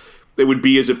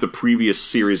be as if the previous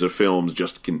series of films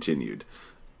just continued.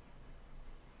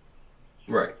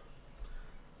 Right.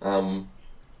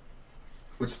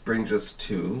 Which brings us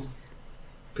to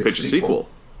pitch a sequel.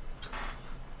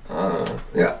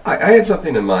 Yeah, I had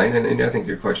something in mind, and I think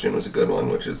your question was a good one,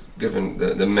 which is, given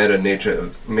the meta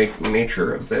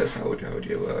nature of this, how would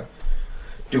you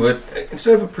do it?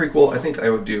 Instead of a prequel, I think I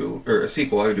would do, or a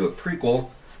sequel, I would do a prequel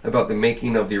about the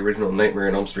making of the original Nightmare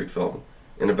on Elm Street film,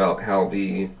 and about how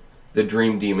the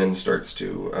dream demon starts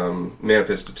to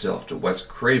manifest itself to Wes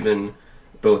Craven,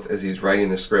 both as he's writing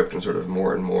the script and sort of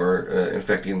more and more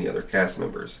infecting the other cast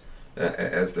members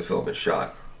as the film is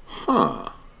shot. Huh.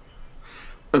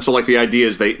 And so, like, the idea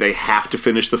is they have to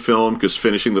finish the film, because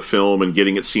finishing the film and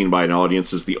getting it seen by an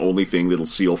audience is the only thing that'll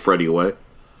seal Freddy away?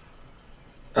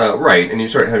 Right, and you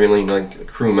start having, like,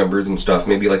 crew members and stuff.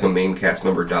 Maybe, like, a main cast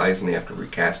member dies and they have to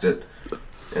recast it.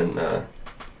 And,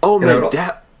 oh, man,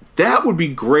 that would be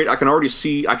great. I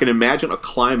can imagine a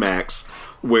climax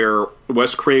where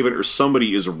Wes Craven or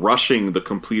somebody is rushing the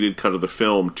completed cut of the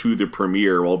film to the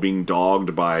premiere while being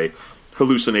dogged by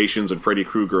hallucinations and Freddy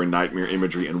Krueger and nightmare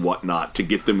imagery and whatnot to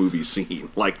get the movie seen.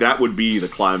 Like, that would be the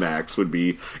climax, would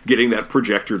be getting that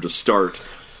projector to start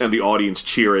and the audience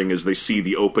cheering as they see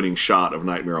the opening shot of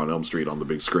Nightmare on Elm Street on the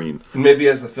big screen. And maybe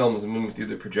as the film is moving through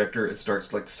the projector, it starts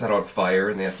to, like, set on fire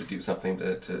and they have to do something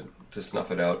to snuff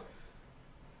it out.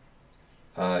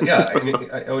 Yeah,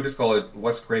 I would just call it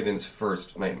Wes Craven's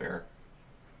first Nightmare.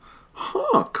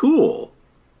 Huh, cool.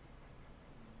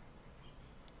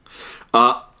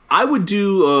 I would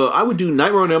do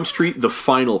Nightmare on Elm Street: The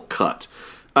Final Cut.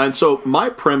 And so my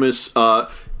premise,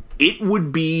 it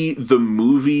would be the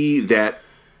movie that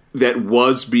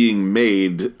was being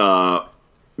made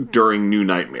during New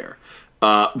Nightmare.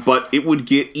 But it would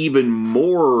get even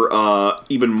more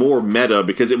meta,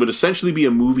 because it would essentially be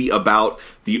a movie about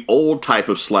the old type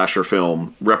of slasher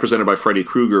film represented by Freddy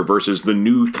Krueger versus the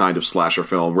new kind of slasher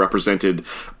film represented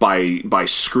by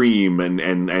Scream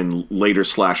and later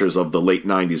slashers of the late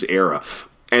 90s era.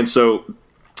 And so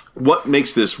what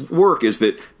makes this work is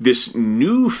that this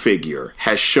new figure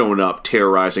has shown up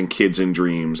terrorizing kids in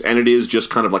dreams, and it is just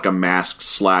kind of like a masked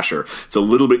slasher. It's a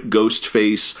little bit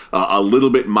Ghostface, a little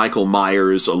bit Michael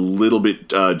Myers, a little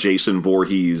bit Jason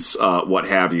Voorhees, what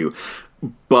have you.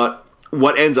 But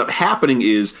what ends up happening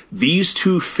is these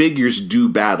two figures do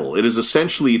battle. It is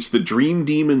essentially, it's the Dream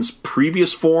Demon's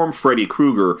previous form, Freddy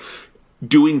Krueger,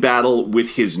 doing battle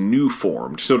with his new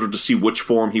form, sort of to see which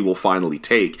form he will finally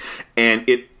take.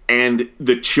 And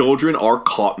the children are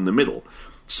caught in the middle.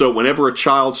 So whenever a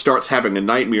child starts having a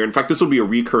nightmare, in fact, this will be a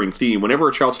recurring theme, whenever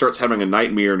a child starts having a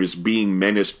nightmare and is being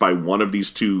menaced by one of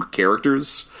these two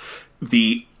characters,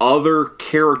 the other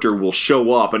character will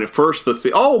show up, and at first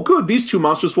oh, good, these two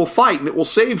monsters will fight and it will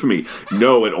save me.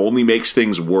 No, it only makes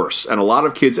things worse, and a lot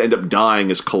of kids end up dying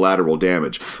as collateral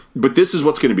damage. But this is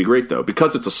what's going to be great, though,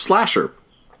 because it's a slasher.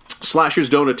 Slashers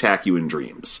don't attack you in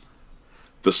dreams.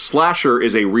 The slasher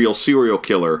is a real serial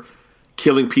killer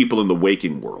killing people in the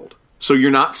waking world. So you're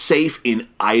not safe in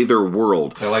either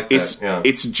world. I like that, yeah.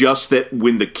 It's just that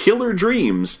when the killer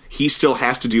dreams, he still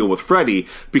has to deal with Freddy,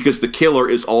 because the killer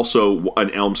is also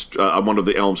one of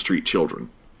the Elm Street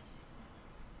children.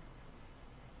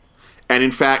 And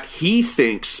in fact, he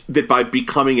thinks that by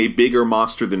becoming a bigger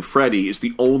monster than Freddy is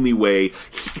the only way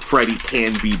Freddy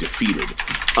can be defeated.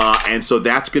 And so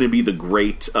that's going to be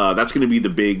that's going to be the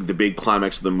big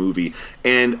climax of the movie.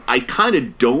 And I kind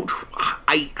of don't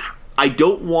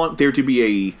want there to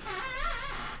be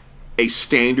a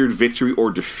standard victory or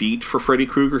defeat for Freddy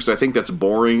Krueger, because I think that's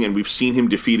boring, and we've seen him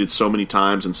defeated so many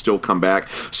times and still come back.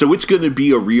 So it's going to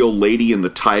be a real Lady and the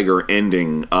Tiger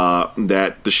ending,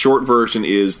 that the short version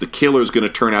is the killer is going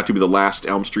to turn out to be the last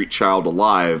Elm Street child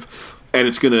alive, and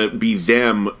it's going to be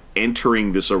them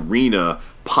entering this arena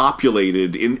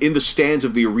populated. In the stands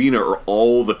of the arena are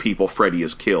all the people Freddy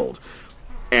has killed.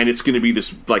 And it's going to be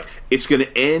this, like, it's going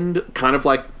to end kind of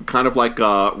like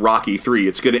Rocky 3.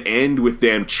 It's going to end with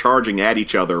them charging at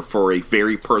each other for a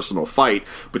very personal fight,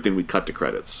 but then we cut to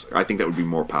credits. I think that would be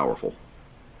more powerful.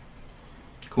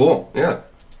 Cool, yeah.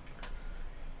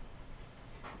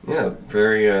 Yeah,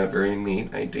 very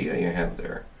neat idea you have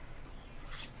there.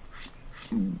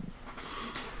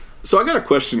 So I got a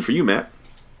question for you, Matt.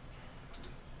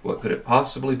 What could it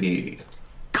possibly be?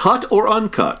 cut or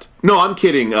uncut? No, I'm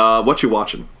kidding. What you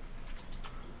watching?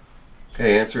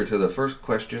 Okay, answer to the first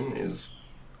question is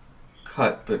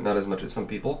cut, but not as much as some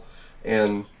people.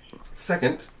 And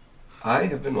second, I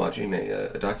have been watching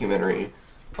a documentary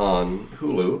on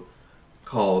Hulu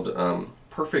called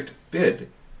Perfect Bid.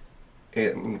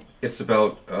 And it's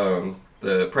about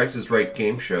the Price is Right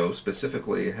game show,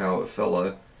 specifically how a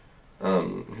fella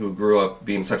who grew up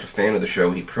being such a fan of the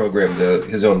show, he programmed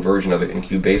his own version of it in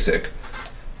QBasic,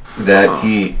 that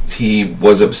he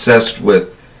was obsessed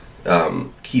with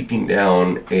keeping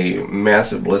down a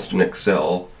massive list in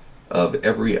Excel of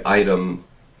every item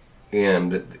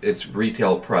and its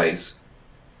retail price,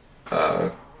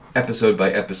 episode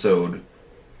by episode,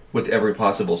 with every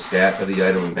possible stat of the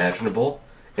item imaginable.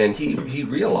 And he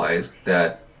realized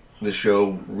that the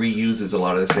show reuses a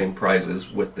lot of the same prizes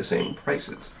with the same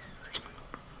prices.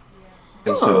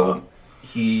 And so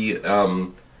he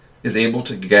is able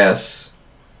to guess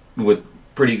with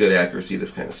pretty good accuracy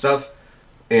this kind of stuff.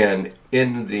 And he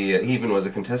even was a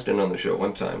contestant on the show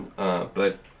one time.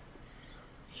 But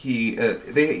have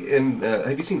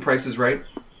you seen Price is Right?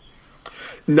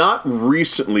 Not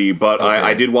recently, but okay.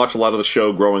 I did watch a lot of the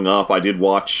show growing up. I did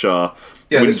watch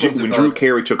when Drew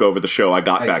Carey took over the show. I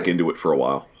got back into it for a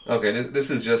while. Okay,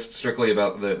 this is just strictly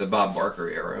about the Bob Barker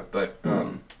era, but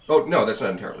oh no, that's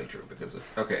not entirely true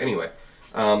anyway,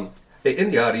 in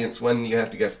the audience, when you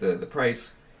have to guess the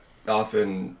price,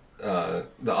 often the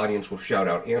audience will shout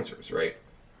out answers, right?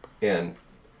 And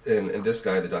this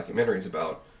guy the documentary is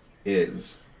about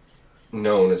is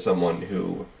known as someone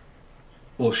who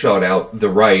will shout out the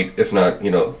right, if not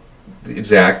the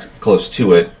exact, close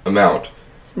to it amount.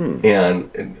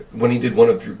 And when he did one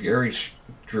of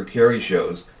Drew Carey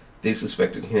shows, they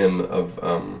suspected him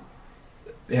of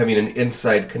having an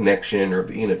inside connection or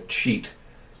being a cheat,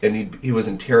 and he was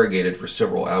interrogated for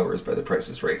several hours by the Price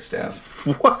is Right staff.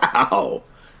 Wow!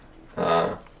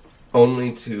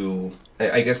 Only to,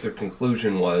 I guess their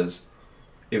conclusion was,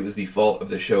 it was the fault of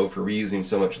the show for reusing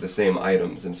so much of the same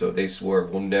items, and so they swore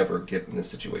we'll never get in this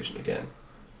situation again.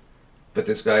 But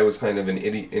this guy was kind of an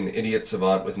idiot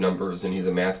savant with numbers, and he's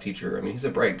a math teacher. I mean, he's a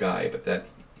bright guy, but that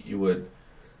you would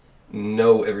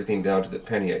know everything down to the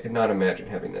penny. I could not imagine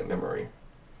having that memory.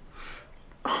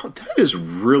 Oh, that is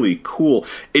really cool.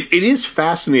 It is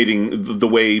fascinating the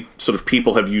way sort of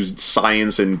people have used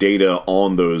science and data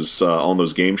on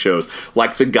those game shows.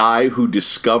 Like the guy who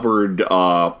discovered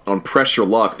on Press Your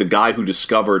Luck, the guy who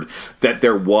discovered that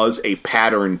there was a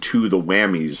pattern to the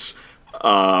whammies.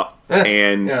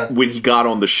 When he got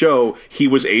on the show, he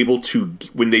was able to,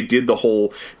 when they did the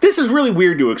whole, this is really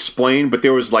weird to explain, but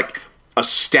there was like a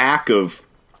stack of,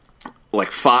 like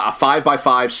a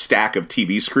 5x5 stack of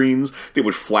TV screens that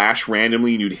would flash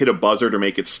randomly, and you'd hit a buzzer to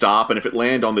make it stop, and if it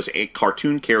landed on this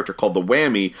cartoon character called the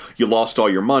Whammy, you lost all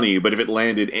your money, but if it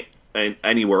landed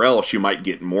anywhere else, you might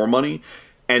get more money.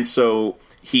 And so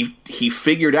he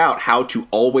figured out how to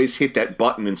always hit that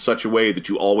button in such a way that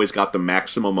you always got the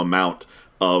maximum amount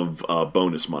of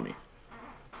bonus money.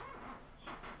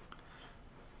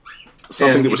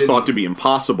 Something that was thought to be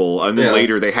impossible, and then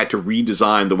later they had to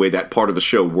redesign the way that part of the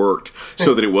show worked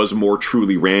so that it was more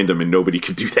truly random and nobody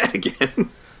could do that again.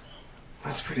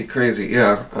 That's pretty crazy,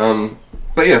 yeah.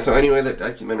 But yeah, so anyway, that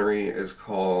documentary is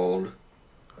called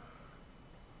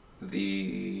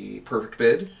The Perfect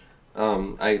Bid.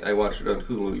 I watched it on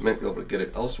Hulu. You might be able to get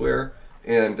it elsewhere.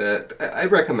 And I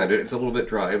recommend it. It's a little bit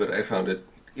dry, but I found it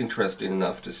interesting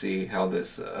enough to see how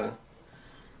this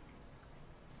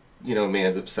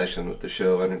man's obsession with the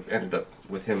show and it ended up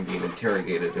with him being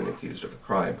interrogated and accused of a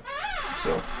crime.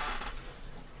 So,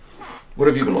 what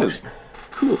have you been watching?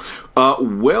 Cool.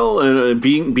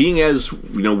 Being as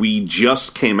we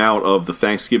just came out of the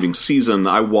Thanksgiving season,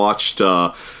 I watched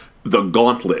The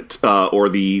Gauntlet, or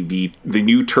the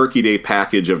new Turkey Day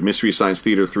package of Mystery Science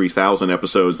Theater 3000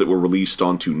 episodes that were released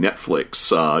onto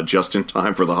Netflix just in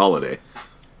time for the holiday.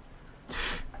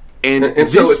 And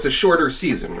so it's a shorter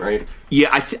season, right?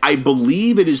 Yeah, I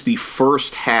believe it is the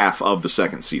first half of the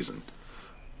second season.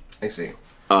 I see.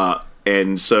 But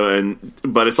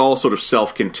it's all sort of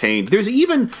self-contained. There's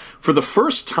even, for the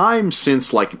first time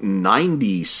since like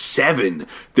 97,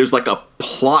 there's like a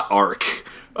plot arc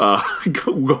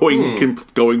going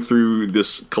through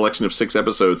this collection of 6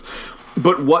 episodes.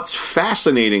 But what's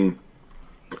fascinating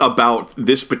about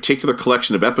this particular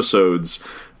collection of episodes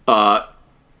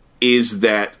is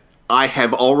that I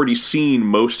have already seen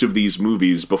most of these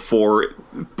movies before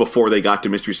they got to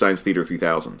Mystery Science Theater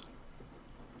 3000.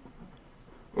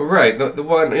 Right, the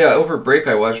one, over break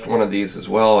I watched one of these as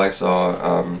well. I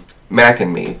saw Mac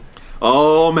and Me.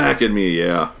 Oh, Mac and Me,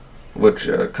 yeah. Which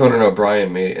Conan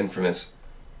O'Brien made infamous.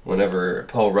 whenever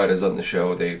Paul Rudd is on the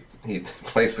show, he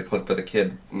plays the clip of the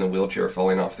kid in the wheelchair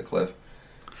falling off the cliff.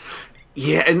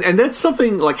 Yeah, and that's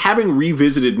something, like, having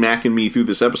revisited Mac and Me through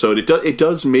this episode, it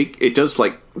does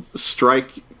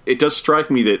strike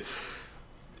me that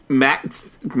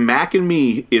Mac and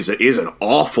Me is an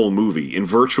awful movie in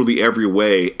virtually every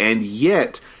way, and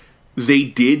yet they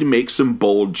did make some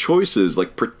bold choices,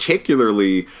 like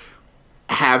particularly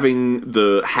having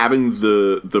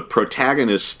the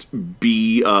protagonist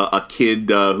be a kid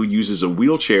who uses a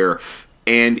wheelchair,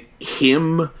 and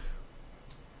him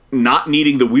not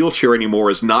needing the wheelchair anymore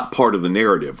is not part of the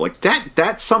narrative. Like,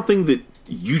 that's something that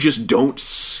you just don't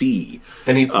see.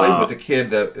 And he played with a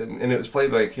kid and it was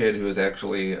played by a kid who was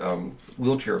actually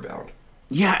wheelchair bound.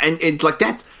 Yeah, and like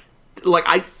that, like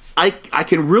I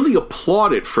can really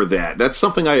applaud it for that. That's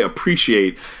something I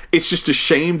appreciate. It's just a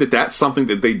shame that that's something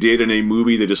that they did in a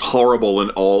movie that is horrible in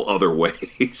all other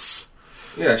ways.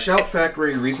 Yeah, Shout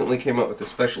Factory recently came out with a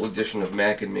special edition of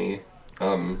Mac and Me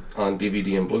on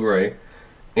DVD and Blu-ray.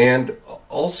 And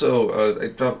also,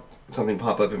 I saw something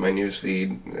pop up in my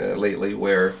newsfeed lately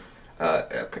where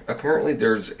apparently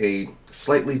there's a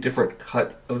slightly different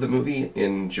cut of the movie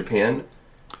in Japan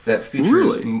that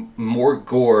features more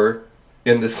gore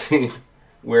in the scene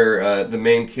where the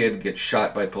main kid gets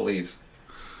shot by police.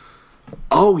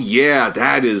 Oh yeah,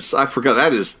 I forgot,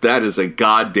 that is a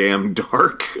goddamn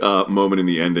dark moment in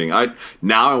the ending. I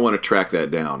want to track that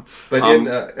down. But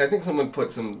I think someone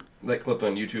put that clip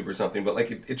on YouTube or something, but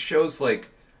like it shows like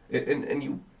and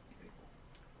you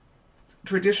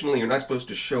traditionally you're not supposed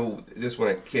to show this when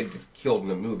a kid gets killed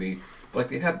in a movie. But, like,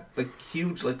 they have like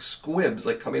huge like squibs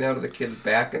like coming out of the kid's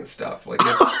back and stuff. Like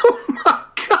it's oh my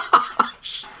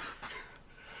gosh.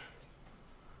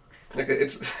 Like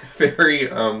it's very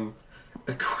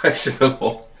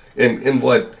questionable in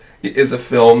what is a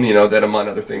film, that among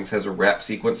other things has a rap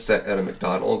sequence set at a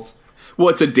McDonald's. Well,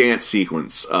 it's a dance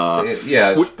sequence.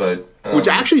 Yes, which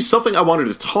actually is something I wanted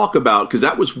to talk about, because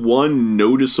that was one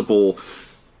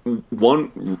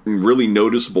really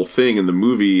noticeable thing in the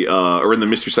movie, or in the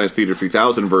Mystery Science Theater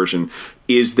 3000 version,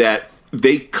 is that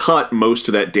they cut most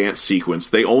of that dance sequence.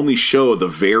 They only show the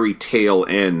very tail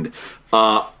end.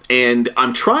 And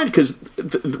I'm trying, because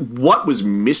what was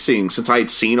missing, since I had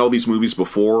seen all these movies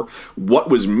before, what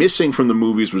was missing from the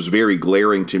movies was very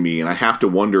glaring to me, and I have to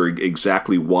wonder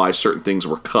exactly why certain things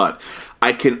were cut.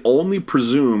 I can only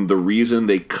presume the reason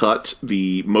they cut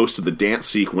most of the dance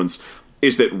sequence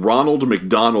is that Ronald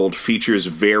McDonald features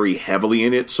very heavily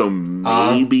in it, so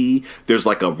maybe there's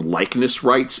like a likeness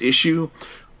rights issue.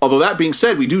 Although that being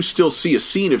said, we do still see a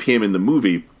scene of him in the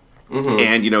movie,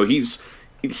 and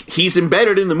he's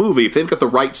embedded in the movie. If they've got the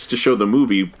rights to show the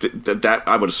movie, that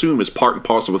I would assume is part and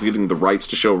parcel with getting the rights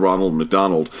to show Ronald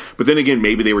McDonald. But then again,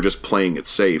 maybe they were just playing it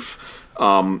safe.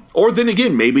 Or then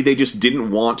again, maybe they just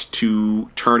didn't want to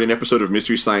turn an episode of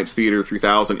Mystery Science Theater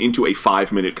 3000 into a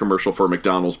 5-minute commercial for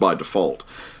McDonald's by default.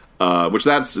 Which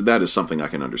that is something I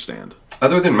can understand.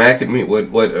 Other than Mac and Me,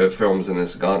 what films in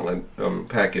this Gauntlet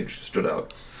package stood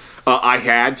out? I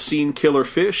had seen Killer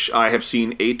Fish. I have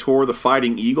seen Ator the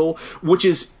Fighting Eagle, which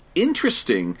is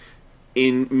interesting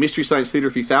in Mystery Science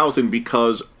Theater 3000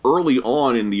 because early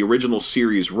on in the original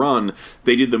series run,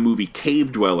 they did the movie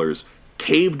Cave Dwellers.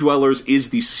 Cave Dwellers is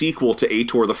the sequel to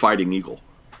Ator the Fighting Eagle.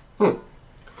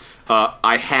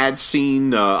 I had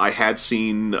seen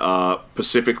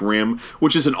Pacific Rim,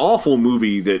 which is an awful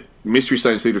movie that Mystery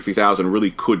Science Theater 3000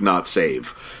 really could not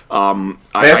save. I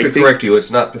have to correct you. It's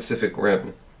not Pacific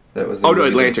Rim. That was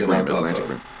Atlantic Rim.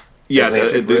 Yeah,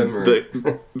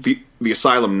 the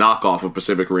Asylum knockoff of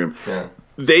Pacific Rim. Yeah.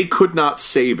 They could not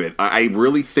save it. I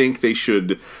really think they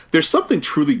should. There's something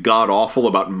truly god-awful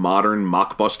about modern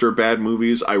mockbuster bad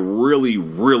movies. I really,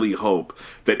 really hope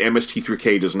that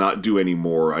MST3K does not do any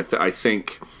more. I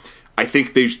think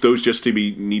those just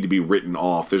need to be written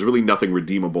off. There's really nothing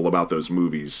redeemable about those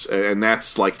movies. And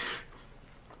that's like...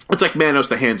 It's like Manos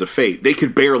the Hands of Fate. They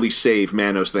could barely save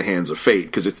Manos the Hands of Fate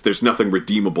because there's nothing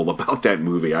redeemable about that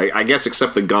movie. I guess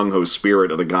except the gung-ho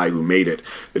spirit of the guy who made it,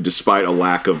 despite a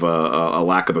lack of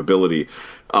ability.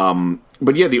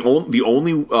 But yeah, the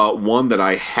only one that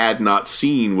I had not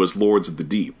seen was Lords of the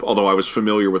Deep, although I was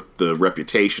familiar with the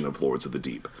reputation of Lords of the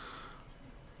Deep.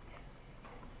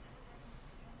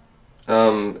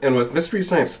 And with Mystery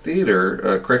Science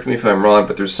Theater, correct me if I'm wrong,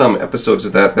 but there's some episodes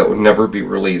of that would never be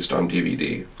released on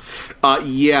DVD.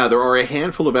 Yeah, there are a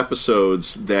handful of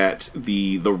episodes that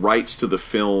the rights to the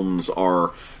films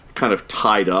are kind of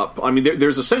tied up. I mean,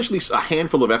 there's essentially a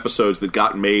handful of episodes that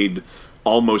got made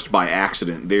almost by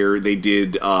accident. They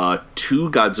did 2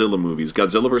 Godzilla movies,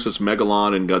 Godzilla vs.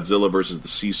 Megalon and Godzilla vs. the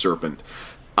Sea Serpent.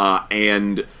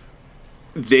 And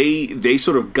they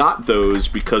sort of got those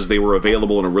because they were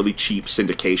available in a really cheap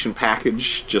syndication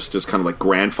package, just as kind of like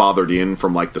grandfathered in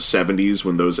from like the 70s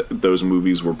when those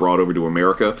movies were brought over to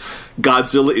America.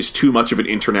 Godzilla is too much of an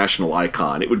international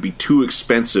icon. It would be too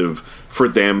expensive for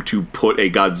them to put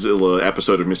a Godzilla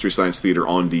episode of Mystery Science Theater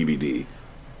on DVD.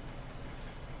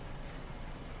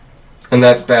 And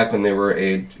that's back when they were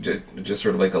just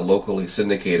sort of like a locally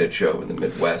syndicated show in the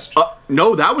Midwest.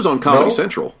 No, that was on Comedy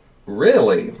Central.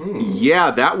 Really?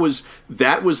 Yeah, that was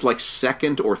like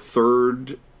second or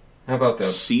third. How about that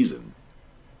season?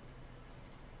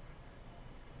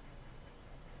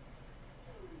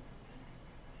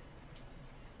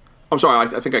 I'm sorry,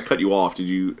 I think I cut you off. Did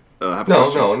you have a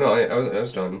question? No, I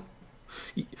was done.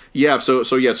 Yeah, so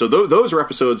those are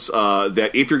episodes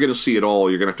that if you're going to see it all,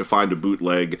 you're going to have to find a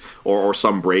bootleg or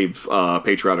some brave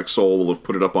patriotic soul will have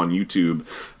put it up on YouTube.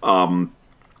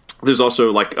 There's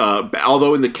also like,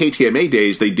 although in the KTMA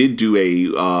days they did do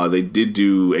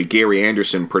a Gary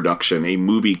Anderson production, a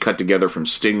movie cut together from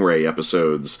Stingray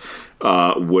episodes,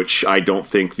 which I don't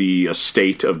think the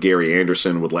estate of Gary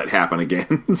Anderson would let happen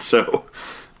again. So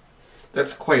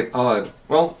that's quite odd.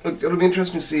 Well, it'll be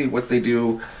interesting to see what they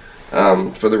do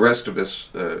for the rest of this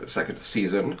second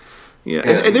season. Yeah,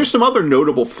 and there's some other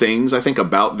notable things I think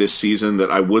about this season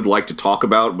that I would like to talk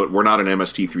about, but we're not an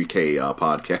MST3K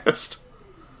podcast.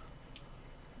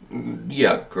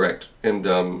 Yeah, correct. And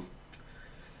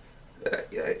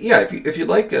if you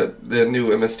like the new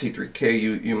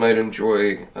MST3K, you might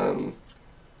enjoy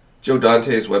Joe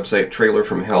Dante's website. Trailer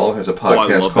from Hell has a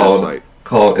podcast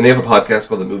called, and they have a podcast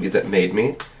called The Movies That Made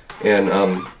Me.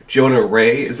 And Jonah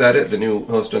Ray, is that it? The new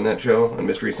host on that show on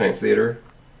Mystery Science Theater?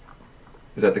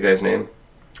 Is that the guy's name?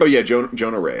 Oh yeah,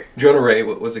 Jonah Ray. Jonah Ray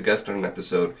was a guest on an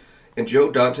episode. And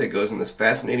Joe Dante goes in this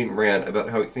fascinating rant about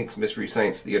how he thinks Mystery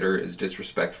Science Theater is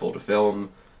disrespectful to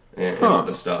film and all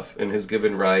this stuff, and has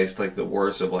given rise to like the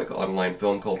worst of like online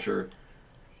film culture.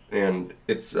 And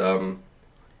it's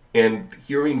and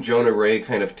hearing Jonah Ray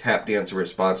kind of tap dance a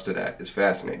response to that is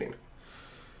fascinating.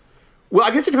 Well,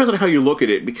 I guess it depends on how you look at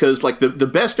it, because like the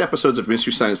best episodes of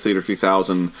Mystery Science Theater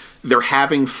 3000, they're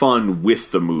having fun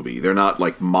with the movie. They're not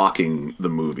like mocking the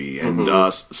movie. And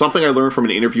something I learned from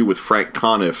an interview with Frank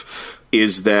Conniff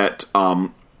is that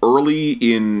early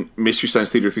in Mystery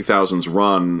Science Theater 3000's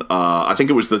run, I think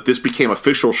it was that this became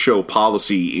official show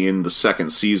policy in the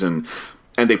second season,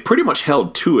 and they pretty much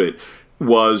held to it,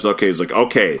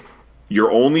 okay,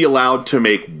 you're only allowed to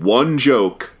make one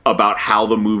joke about how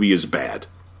the movie is bad.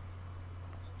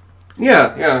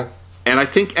 Yeah. And I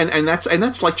think, and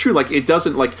that's like true. Like it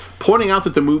doesn't like pointing out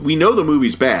that we know the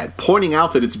movie's bad. Pointing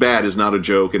out that it's bad is not a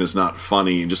joke and is not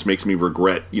funny and just makes me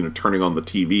regret turning on the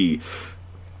TV.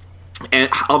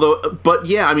 And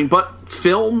but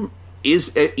film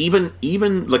is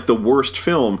even like the worst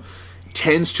film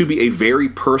tends to be a very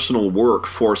personal work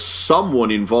for someone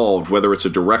involved, whether it's a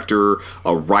director,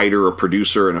 a writer, a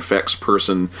producer, an effects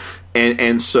person,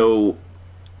 and so.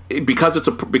 Because it's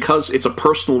a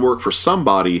personal work for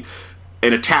somebody,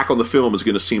 an attack on the film is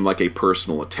going to seem like a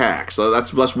personal attack. So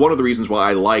that's one of the reasons why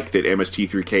I like that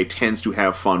MST3K tends to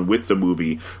have fun with the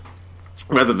movie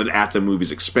rather than at the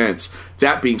movie's expense.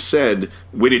 That being said,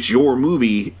 when it's your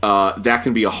movie, that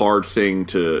can be a hard thing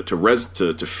to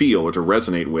feel or to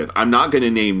resonate with. I'm not going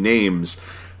to name names,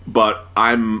 but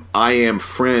I am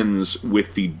friends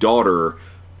with the daughter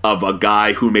of a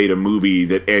guy who made a movie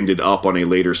that ended up on a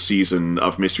later season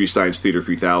of Mystery Science Theater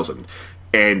 3000.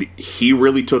 And he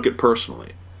really took it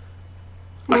personally.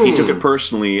 He took it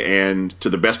personally and,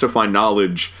 to the best of my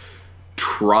knowledge,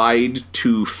 tried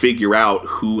to figure out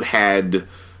who had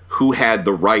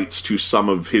the rights to some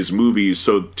of his movies,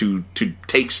 so to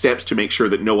take steps to make sure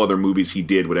that no other movies he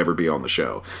did would ever be on the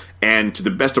show. And to the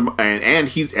best of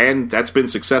and that's been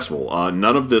successful.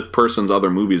 None of the person's other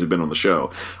movies have been on the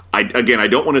show. I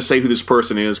don't want to say who this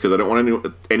person is because I don't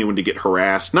want anyone to get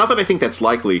harassed. Not that I think that's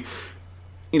likely,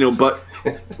 but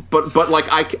like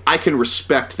I can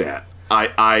respect that.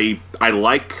 I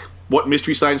like what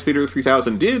Mystery Science Theater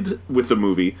 3000 did with the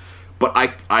movie. But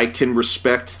I can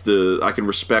respect the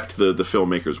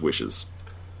filmmaker's wishes.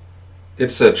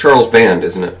 It's Charles Band,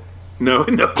 isn't it? No,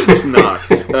 it's not.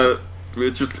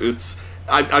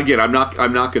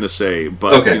 I'm not going to say,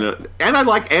 but okay.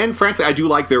 And frankly, I do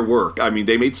like their work. I mean,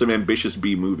 they made some ambitious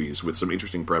B movies with some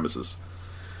interesting premises.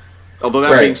 Although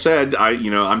that being said,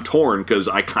 I'm torn because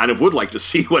I kind of would like to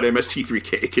see what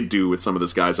MST3K could do with some of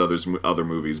this guy's other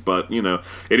movies. But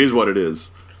it is what it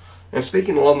is. And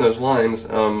speaking along those lines,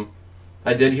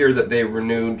 I did hear that they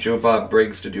renewed Joe Bob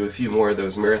Briggs to do a few more of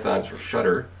those marathons for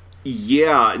Shudder.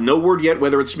 Yeah, no word yet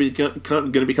whether it's going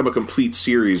to become a complete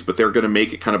series, but they're going to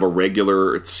make it kind of a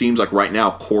regular. It seems like right now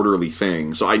quarterly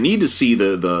thing. So I need to see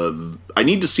I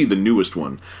need to see the newest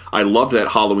one. I love that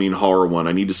Halloween horror one.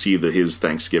 I need to see his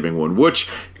Thanksgiving one, which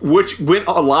went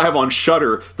live on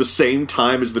Shudder the same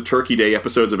time as the Turkey Day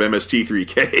episodes of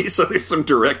MST3K. So there's some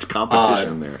direct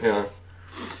competition there. Yeah.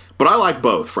 But I like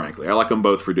both, frankly. I like them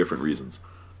both for different reasons.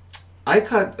 I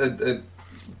caught a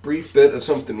brief bit of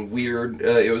something weird.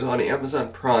 It was on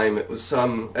Amazon Prime. It was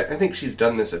I think she's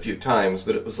done this a few times,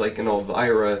 but it was like an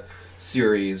Elvira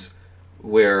series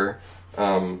where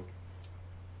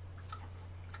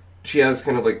she has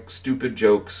kind of like stupid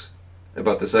jokes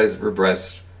about the size of her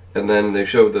breasts, and then they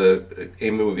show a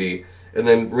movie, and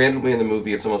then randomly in the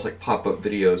movie it's almost like pop-up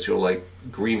videos. She'll like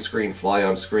green screen, fly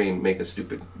on screen, make a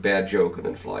stupid bad joke, and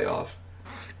then fly off.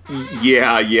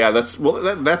 Yeah, that's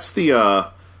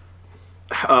the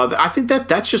I think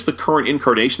that's just the current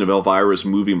incarnation of Elvira's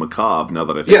movie Macabre, now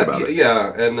that I think about it.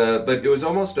 Yeah, and but it was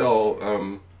almost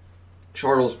all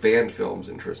Charles Band films,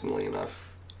 interestingly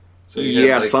enough. So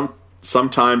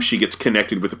sometimes she gets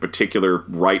connected with a particular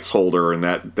rights holder, and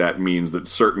that means that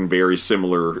certain very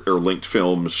similar or linked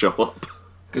films show up.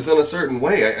 Because in a certain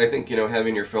way, I think,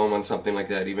 having your film on something like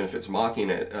that, even if it's mocking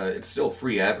it, it's still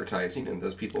free advertising, and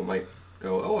those people might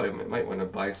go, oh, I might want to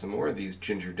buy some more of these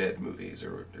Ginger Dead movies,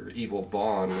 or Evil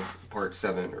Bong Part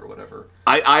 7, or whatever.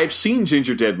 I've seen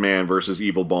Ginger Dead Man versus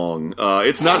Evil Bong.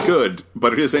 It's not good,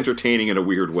 but it is entertaining in a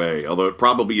weird way, although it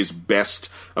probably is best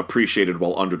appreciated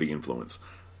while under the influence.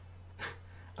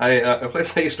 A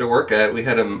place I used to work at, we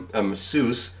had a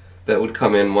masseuse that would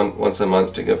come in once a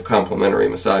month to give complimentary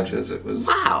massages. It was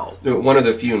one of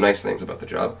the few nice things about the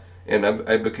job. And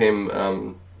I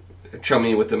became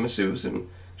chummy with the masseuse, and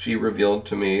she revealed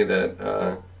to me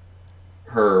that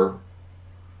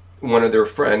one of their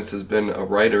friends has been a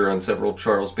writer on several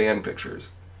Charles Band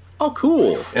pictures. Oh,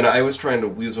 cool. And I was trying to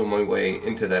weasel my way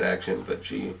into that action, but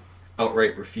she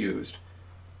outright refused.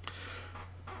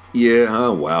 Yeah,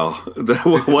 oh, wow.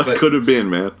 What could have been,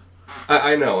 man?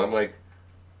 I know. I'm like,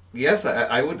 yes,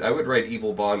 I would write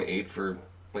Evil Bond 8 for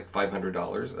like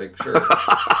 $500. Like, sure. Like,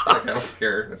 I don't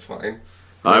care. That's fine.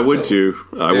 I would too.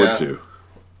 I would too.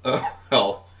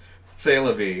 Well, c'est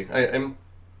la vie. I'm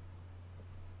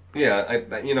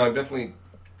definitely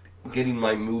getting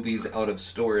my movies out of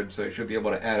storage, so I should be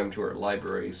able to add them to our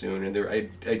library soon. And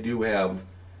I do have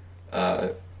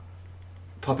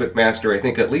Puppet Master, I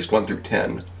think at least 1 through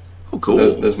 10. Oh, cool.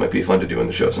 So those might be fun to do in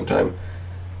the show sometime.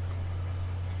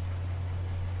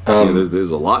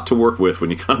 There's a lot to work with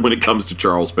when it comes to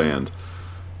Charles Band.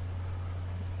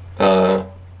 A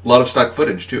lot of stock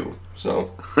footage too.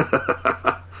 So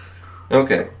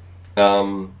okay.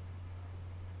 All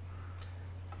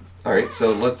right.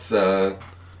 So let's. Do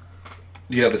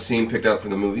you have a scene picked out for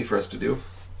the movie for us to do?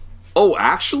 Oh,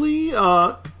 actually,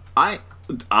 I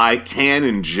can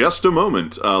in just a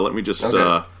moment. Let me just.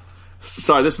 Okay.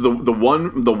 Sorry, this is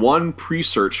the one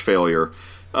pre-search failure.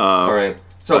 All right.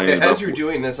 So as you're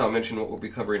doing this, I'll mention what we'll be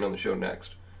covering on the show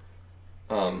next.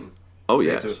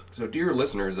 Yes. So dear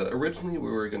listeners, originally we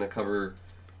were going to cover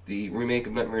the remake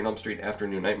of Nightmare on Elm Street After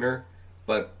New Nightmare,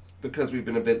 but because we've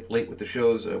been a bit late with the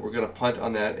shows, we're going to punt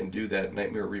on that and do that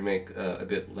Nightmare remake a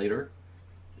bit later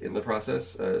in the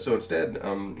process. So instead,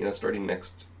 starting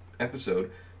next episode,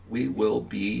 we will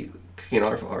be kicking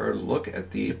off our look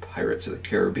at the Pirates of the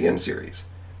Caribbean series.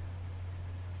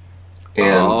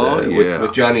 And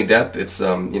with Johnny Depp, it's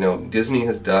Disney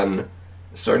has done,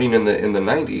 starting in the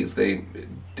 90s,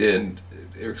 they're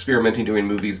experimenting doing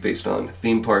movies based on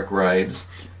theme park rides,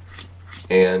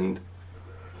 and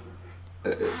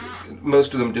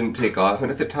most of them didn't take off.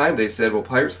 And at the time, they said, "Well,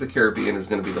 Pirates of the Caribbean is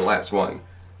going to be the last one,"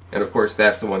 and of course,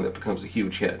 that's the one that becomes a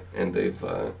huge hit. And they've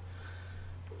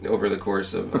over the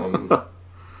course of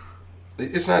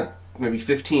it's not maybe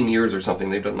 15 years or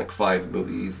something, they've done like 5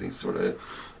 movies. These sort of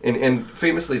and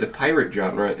famously, the pirate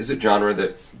genre is a genre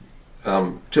that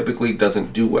typically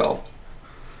doesn't do well.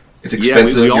 It's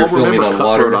expensive. We all You're filming remember on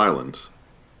water. Cutthroat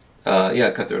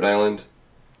Island. Cutthroat Island.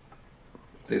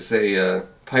 They say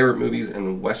pirate movies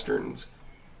and westerns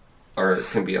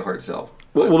can be a hard sell.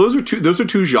 Well, those are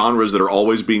two genres that are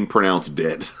always being pronounced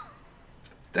dead.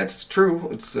 That's true.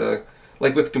 It's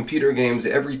like with computer games.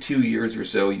 Every 2 years or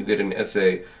so, you get an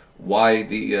essay why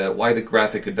the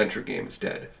graphic adventure game is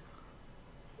dead.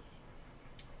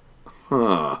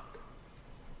 Huh.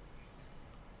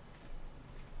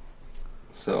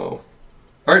 So,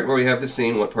 all right. Well, we have the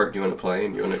scene. What part do you want to play?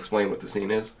 And you want to explain what the scene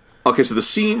is? Okay, so the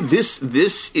scene, this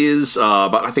is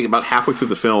about halfway through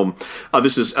the film.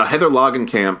 This is Heather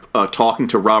Langenkamp talking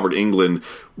to Robert Englund,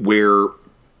 where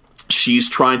she's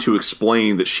trying to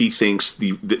explain that she thinks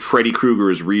that Freddy Krueger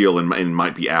is real and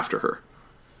might be after her.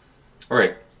 All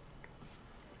right.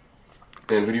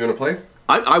 And who do you want to play?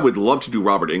 I would love to do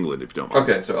Robert Englund, if you don't mind.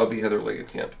 Okay, so I'll be Heather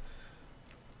Langenkamp.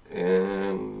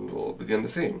 And we'll begin the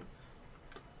scene.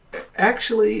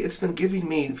 Actually, it's been giving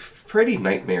me Freddy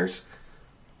nightmares.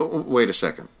 Oh, wait a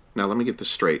second. Now, let me get this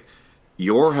straight.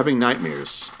 You're having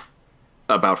nightmares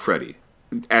about Freddy,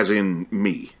 as in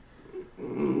me.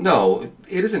 No,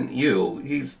 it isn't you.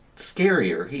 He's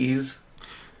scarier. He's...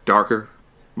 Darker,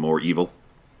 more evil.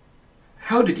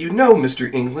 How did you know,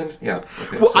 Mr. England? Yeah.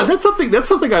 Okay, Well, so- that's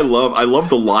something I love. I love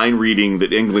the line reading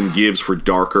that England gives for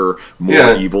darker,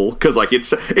 more evil, because like it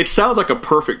sounds like a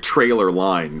perfect trailer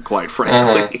line, quite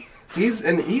frankly. He's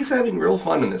having real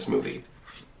fun in this movie.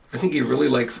 I think he really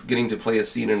likes getting to play a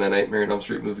scene in a Nightmare on Elm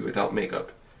Street movie without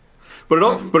makeup. But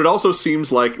it also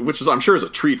seems like, which is I'm sure is a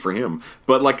treat for him.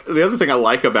 But like the other thing I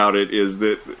like about it is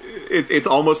that it's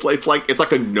almost like it's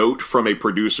like a note from a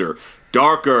producer: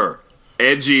 darker,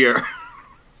 edgier.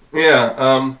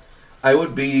 Yeah, I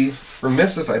would be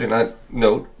remiss if I did not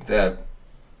note that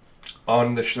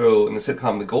on the show, in the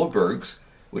sitcom The Goldbergs,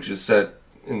 which is set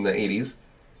in the 80s,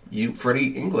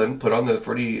 Freddie England put on the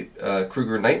Freddy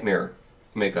Krueger nightmare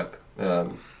makeup,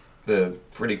 the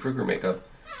Freddy Krueger makeup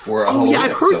for a Halloween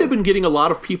I've heard episode. they've been getting a lot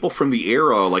of people from the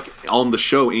era like on the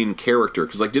show in character,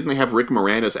 because like didn't they have Rick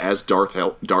Moranis as Dark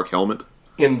Helmet?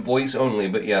 In voice only,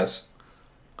 but yes.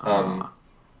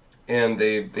 And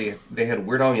they had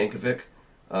Weird Al Yankovic,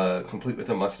 complete with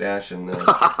a mustache and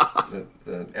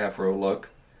the afro look.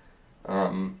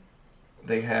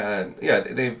 They had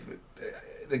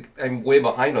I'm way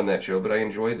behind on that show, but I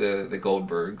enjoy the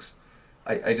Goldbergs.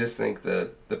 I just think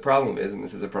that the problem is, and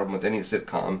this is a problem with any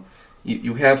sitcom,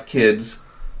 you have kids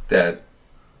that,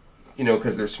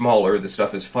 because they're smaller, the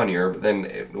stuff is funnier, but then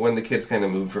when the kids kind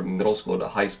of move from middle school to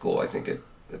high school, I think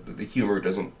the humor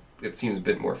it seems a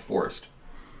bit more forced.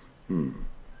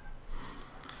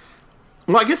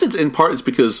 Well, I guess it's in part it's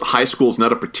because high school is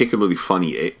not a particularly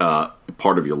funny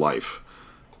part of your life.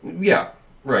 Yeah,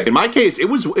 right. In my case, it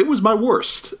was my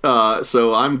worst.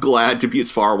 So I'm glad to be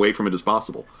as far away from it as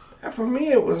possible. For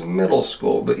me, it was middle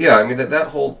school, but yeah, I mean that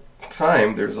whole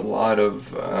time there's a lot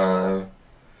of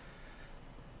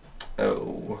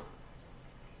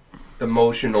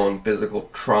emotional and physical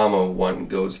trauma one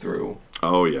goes through.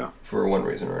 Oh yeah, for one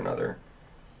reason or another.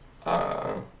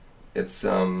 It's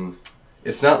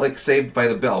not like Saved by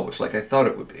the Bell, which like I thought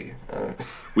it would be.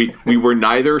 We were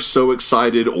neither so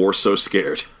excited or so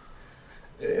scared.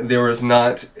 There was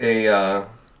not a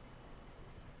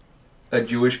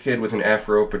Jewish kid with an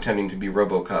afro pretending to be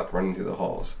RoboCop running through the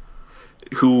halls.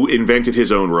 Who invented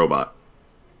his own robot.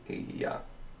 Yeah.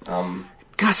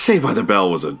 God, Saved by the Bell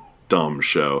was a dumb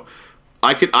show.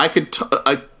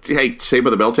 Hey, Saved by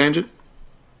the Bell tangent?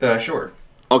 Sure.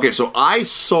 Okay, so I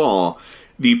saw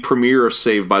the premiere of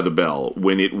Saved by the Bell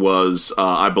when it was,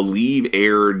 I believe,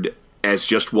 aired as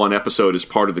just one episode as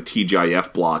part of the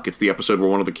TGIF block. It's the episode where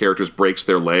one of the characters breaks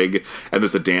their leg and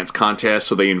there's a dance contest,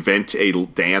 so they invent a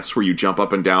dance where you jump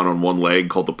up and down on one leg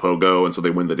called the pogo, and so they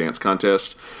win the dance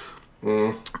contest.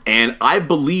 And I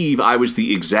believe I was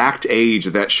the exact age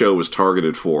that show was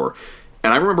targeted for.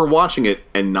 And I remember watching it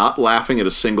and not laughing at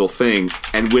a single thing,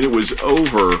 and when it was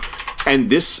over...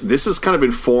 And this has kind of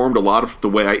informed a lot of the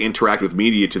way I interact with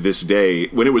media to this day.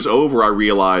 When it was over, I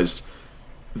realized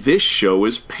this show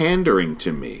is pandering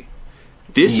to me.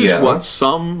 This is what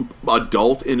some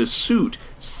adult in a suit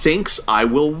thinks I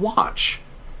will watch.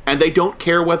 And they don't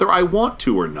care whether I want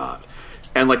to or not.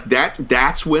 And like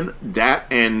that's when that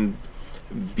and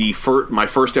my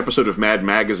first episode of Mad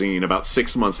Magazine about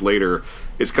 6 months later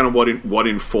is kind of what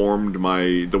informed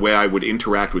the way I would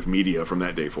interact with media from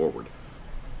that day forward.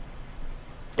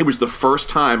 It was the first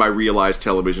time I realized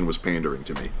television was pandering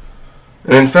to me.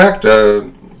 And in fact,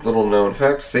 little known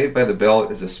fact, Saved by the Bell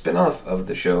is a spin-off of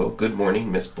the show Good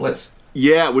Morning, Miss Bliss.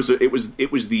 Yeah, it was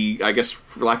the, I guess,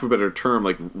 for lack of a better term,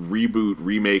 like reboot,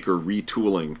 remake, or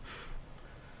retooling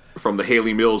from the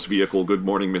Haley Mills vehicle, Good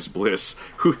Morning, Miss Bliss,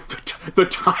 who the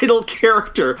title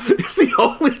character is the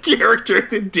only character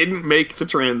that didn't make the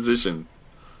transition.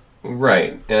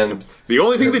 Right, and the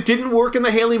only thing that didn't work in the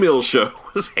Haley Mills show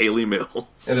was Haley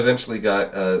Mills. It eventually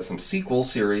got some sequel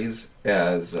series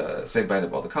as Saved by the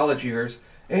Bell, The College Years,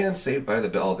 and Saved by the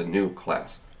Bell, The New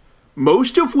Class.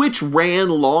 Most of which ran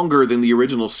longer than the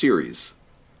original series.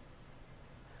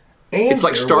 And it's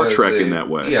like Star Trek in that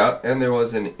way. Yeah, and there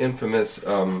was an infamous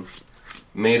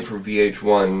made for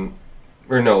VH1,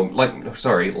 or no,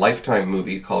 Lifetime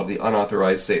movie called The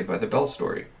Unauthorized Saved by the Bell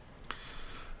Story.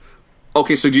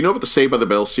 Okay, so do you know about the Saved by the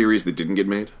Bell series that didn't get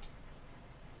made?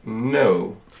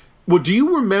 No. Well, do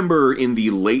you remember in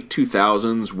the late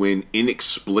 2000s when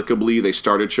inexplicably they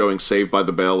started showing Saved by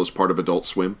the Bell as part of Adult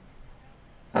Swim?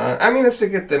 I mean, it's to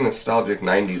get the nostalgic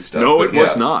 90s stuff. No, but it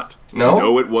was not. No?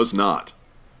 No, it was not.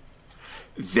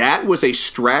 That was a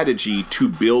strategy to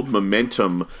build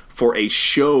momentum for a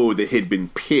show that had been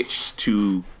pitched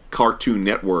to Cartoon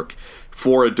Network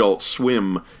for Adult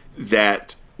Swim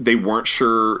that they weren't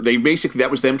sure. That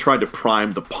was them trying to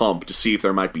prime the pump to see if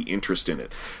there might be interest in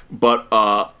it. But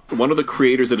one of the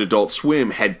creators at Adult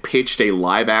Swim had pitched a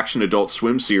live-action Adult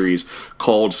Swim series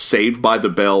called Saved by the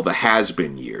Bell: The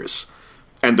Has-Been Years.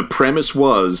 And the premise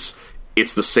was,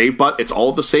 it's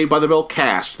all the Saved by the Bell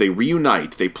cast. They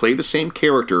reunite. They play the same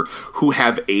character who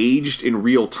have aged in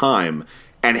real time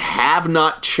and have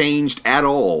not changed at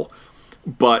all,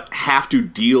 but have to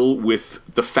deal with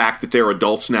the fact that they're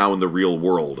adults now in the real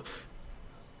world.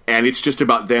 And it's just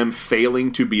about them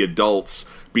failing to be adults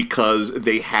because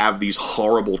they have these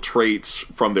horrible traits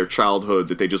from their childhood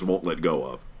that they just won't let go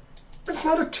of. It's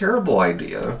not a terrible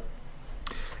idea.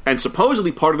 And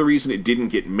supposedly part of the reason it didn't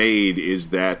get made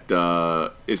is that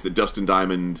Dustin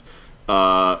Diamond,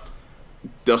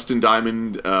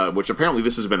 which apparently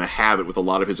this has been a habit with a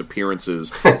lot of his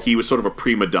appearances, he was sort of a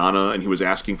prima donna and he was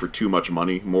asking for too much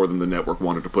money, more than the network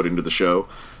wanted to put into the show.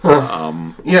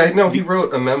 He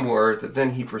wrote a memoir that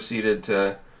then he proceeded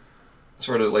to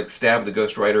sort of like stab the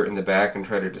ghostwriter in the back and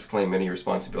try to disclaim any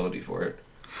responsibility for it.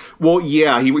 Well,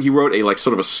 yeah, he wrote a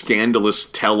sort of a scandalous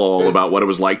tell-all about what it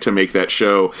was like to make that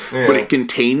show, but it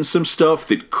contains some stuff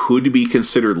that could be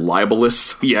considered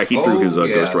libelous. Yeah, he threw his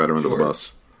ghostwriter under the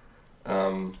bus.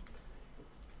 I'll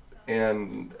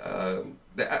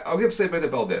give Saved by the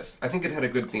Bell this. I think it had a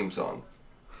good theme song.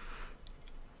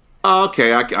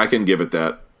 Okay, I can give it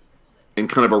that. In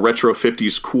kind of a retro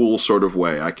 50s cool sort of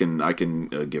way, I can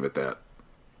give it that.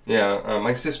 Yeah,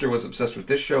 my sister was obsessed with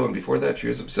this show, and before that, she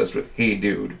was obsessed with Hey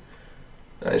Dude.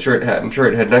 I'm sure it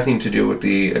had nothing to do with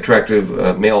the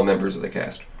attractive male members of the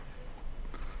cast.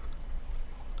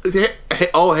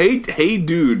 Hey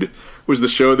Dude was the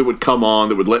show that would come on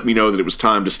that would let me know that it was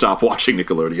time to stop watching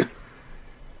Nickelodeon.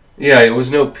 Yeah, it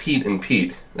was no Pete and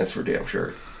Pete. That's for damn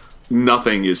sure.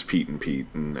 Nothing is Pete and Pete,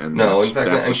 and no. That's, in fact,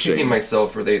 that's I'm kicking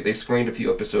myself for they screened a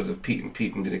few episodes of Pete and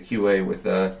Pete and did a QA with.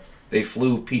 They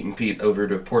flew Pete and Pete over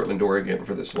to Portland, Oregon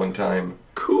for this one time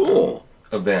cool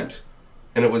event,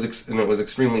 and it was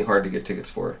extremely hard to get tickets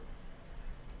for,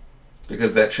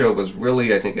 because that show was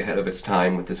really, I think, ahead of its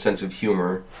time with the sense of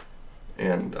humor,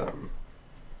 and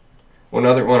one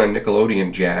other one on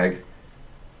Nickelodeon, Jag.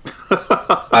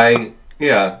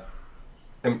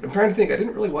 I'm trying to think. I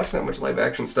didn't really watch that much live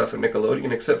action stuff on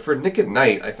Nickelodeon except for Nick at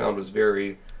Night. I found was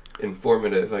very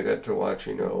informative. I got to watch,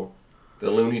 the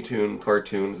Looney Tune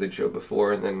cartoons they'd show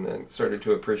before, and then started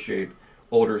to appreciate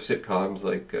older sitcoms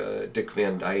like Dick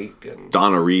Van Dyke and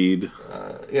Donna Reed.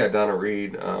 Donna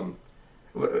Reed. And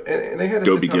they had a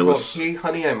Dobie sitcom Gillis. called Hey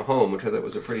Honey, I'm Home, which I thought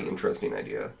was a pretty interesting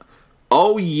idea.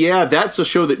 Oh yeah, that's a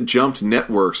show that jumped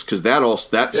networks because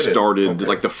that started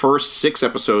like the first 6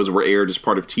 episodes were aired as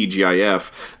part of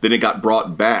TGIF. Then it got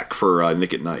brought back for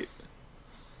Nick at Night.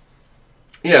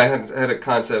 Yeah, I had a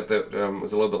concept that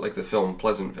was a little bit like the film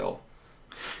Pleasantville.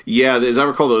 Yeah, as I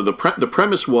recall, the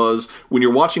premise was when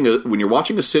you're watching a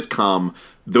sitcom,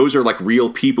 those are like real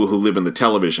people who live in the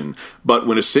television. But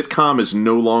when a sitcom is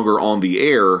no longer on the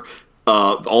air,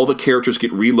 all the characters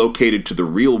get relocated to the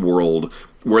real world,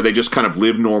 where they just kind of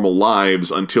live normal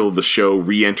lives until the show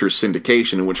re-enters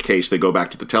syndication, in which case they go back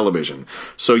to the television.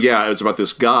 So yeah, it's about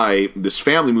this guy, this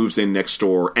family moves in next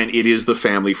door, and it is the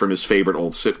family from his favorite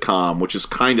old sitcom, which is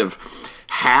kind of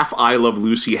half I Love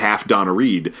Lucy, half Donna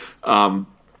Reed.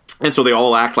 And so they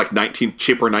all act like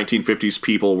chipper 1950s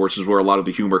people, which is where a lot of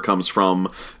the humor comes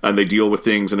from, and they deal with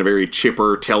things in a very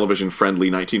chipper,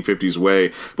 television-friendly 1950s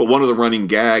way. But one of the running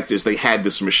gags is they had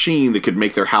this machine that could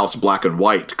make their house black and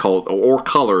white, called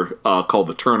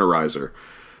the Turnerizer.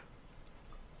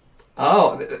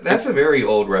 Oh, that's a very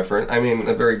old reference. I mean,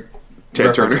 a very Ted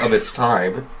reference Turner of its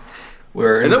time.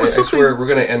 And I swear we're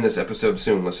going to end this episode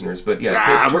soon, listeners. But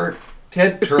yeah,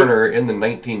 Ted Turner in the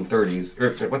 1930s,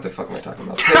 or what the fuck am I talking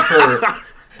about?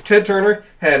 Ted Turner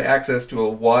had access to a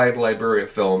wide library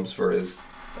of films for his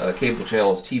cable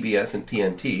channels TBS and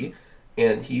TNT,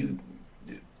 and he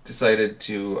decided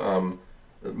to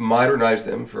modernize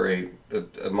them for a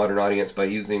modern audience by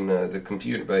using the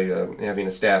computer, by having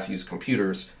a staff use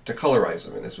computers to colorize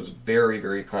them. And this was very,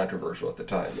 very controversial at the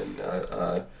time. And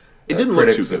it didn't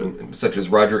look too good. Such as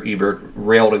Roger Ebert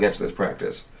railed against this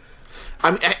practice.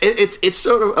 I mean, it's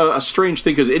sort of a strange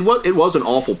thing because it was an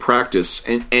awful practice,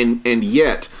 and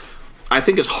yet I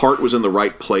think his heart was in the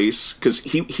right place, because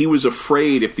he was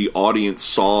afraid if the audience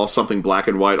saw something black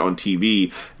and white on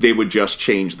TV, they would just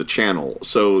change the channel.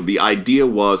 So the idea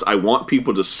was, I want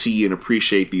people to see and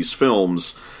appreciate these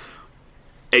films.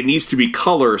 It needs to be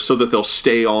color so that they'll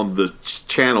stay on the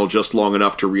channel just long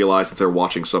enough to realize that they're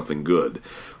watching something good.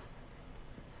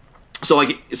 So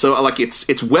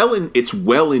it's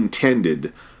well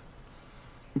intended,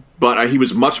 but he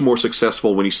was much more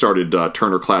successful when he started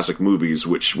Turner Classic Movies,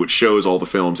 which shows all the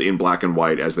films in black and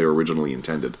white as they were originally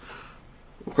intended.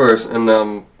 Of course,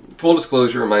 and full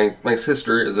disclosure, my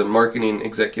sister is a marketing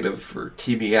executive for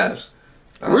TBS.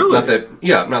 Really? Not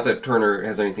that Turner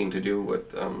has anything to do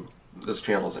with those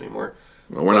channels anymore.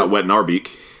 Well, we're not wetting our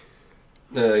beak.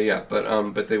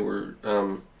 But they were.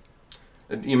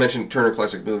 You mentioned Turner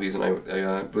Classic Movies, and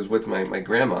I was with my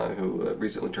grandma, who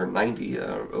recently turned 90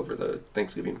 over the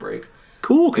Thanksgiving break.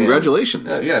 Cool,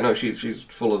 congratulations. And, she's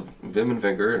full of vim and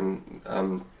vigor,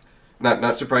 and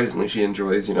not surprisingly, she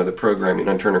enjoys the programming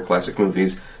on Turner Classic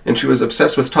Movies, and she was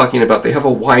obsessed with talking about, they have a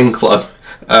wine club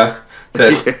that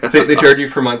they charge you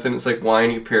for a month, and it's like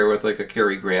wine you pair with like a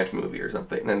Cary Grant movie or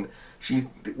something, and she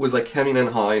was like hemming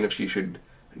and hawing if she should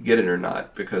get it or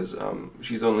not, because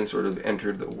she's only sort of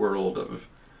entered the world of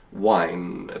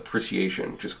wine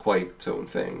appreciation, which is quite its own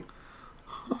thing.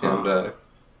 And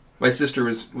my sister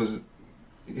was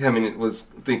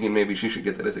thinking maybe she should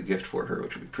get that as a gift for her,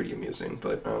 which would be pretty amusing.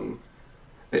 But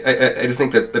I just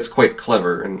think that's quite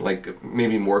clever, and like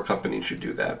maybe more companies should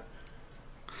do that.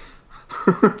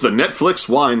 The Netflix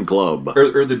Wine Club,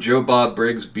 or the Joe Bob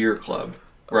Briggs Beer Club,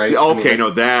 right? Okay,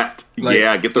 get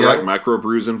the right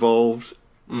microbrews involved.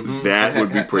 Mm-hmm. That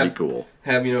would be pretty cool.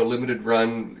 Have limited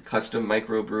run custom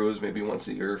microbrews maybe once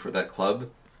a year for that club.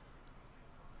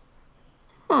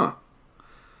 Huh.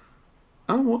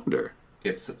 I wonder.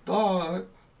 It's a thought.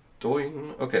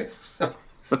 Doing okay.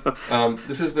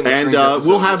 This has been, and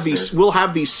we'll have the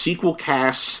sequel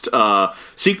cast,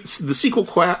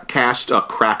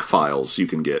 crack files you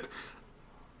can get.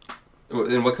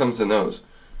 And what comes in those?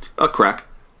 A crack,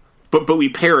 but we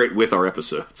pair it with our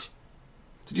episodes.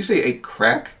 Did you say a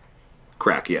crack?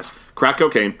 Crack, yes. Crack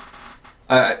cocaine.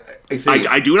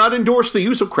 I do not endorse the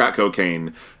use of crack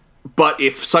cocaine, but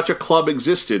if such a club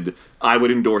existed, I would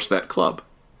endorse that club.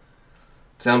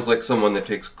 Sounds like someone that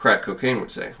takes crack cocaine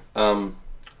would say.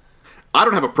 I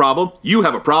don't have a problem. You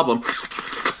have a problem.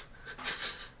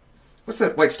 What's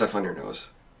that white stuff on your nose?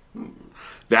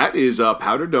 That is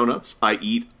powdered donuts. I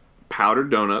eat powdered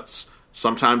donuts.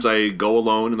 Sometimes I go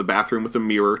alone in the bathroom with a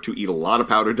mirror to eat a lot of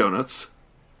powdered donuts.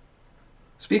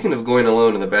 Speaking of going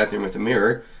alone in the bathroom with a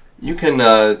mirror, you can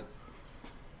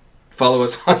follow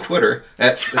us on Twitter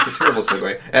that's a terrible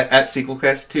segue, at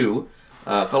SequelCast2.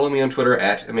 Follow me on Twitter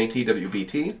at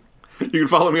MATWBT. You can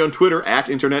follow me on Twitter at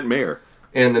InternetMayor.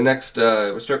 And the next,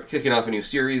 we'll start kicking off a new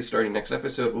series. Starting next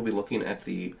episode, we'll be looking at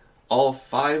all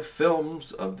 5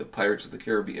 films of the Pirates of the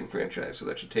Caribbean franchise. So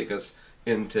that should take us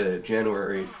into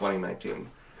January 2019.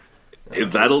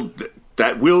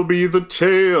 That will be the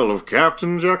tale of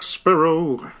Captain Jack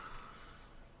Sparrow.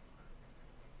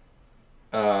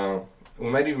 We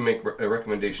might even make a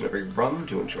recommendation of a rum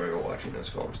to enjoy while watching those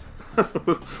films.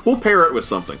 We'll pair it with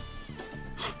something.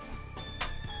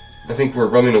 I think we're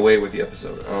rumming away with the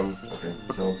episode. Okay,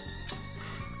 so...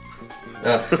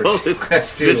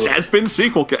 This has been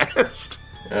Sequelcast.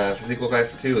 For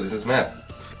Sequelcast 2, this is Matt.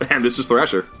 And this is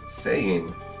Thrasher.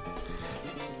 Saying...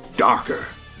 Darker.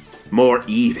 More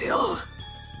evil.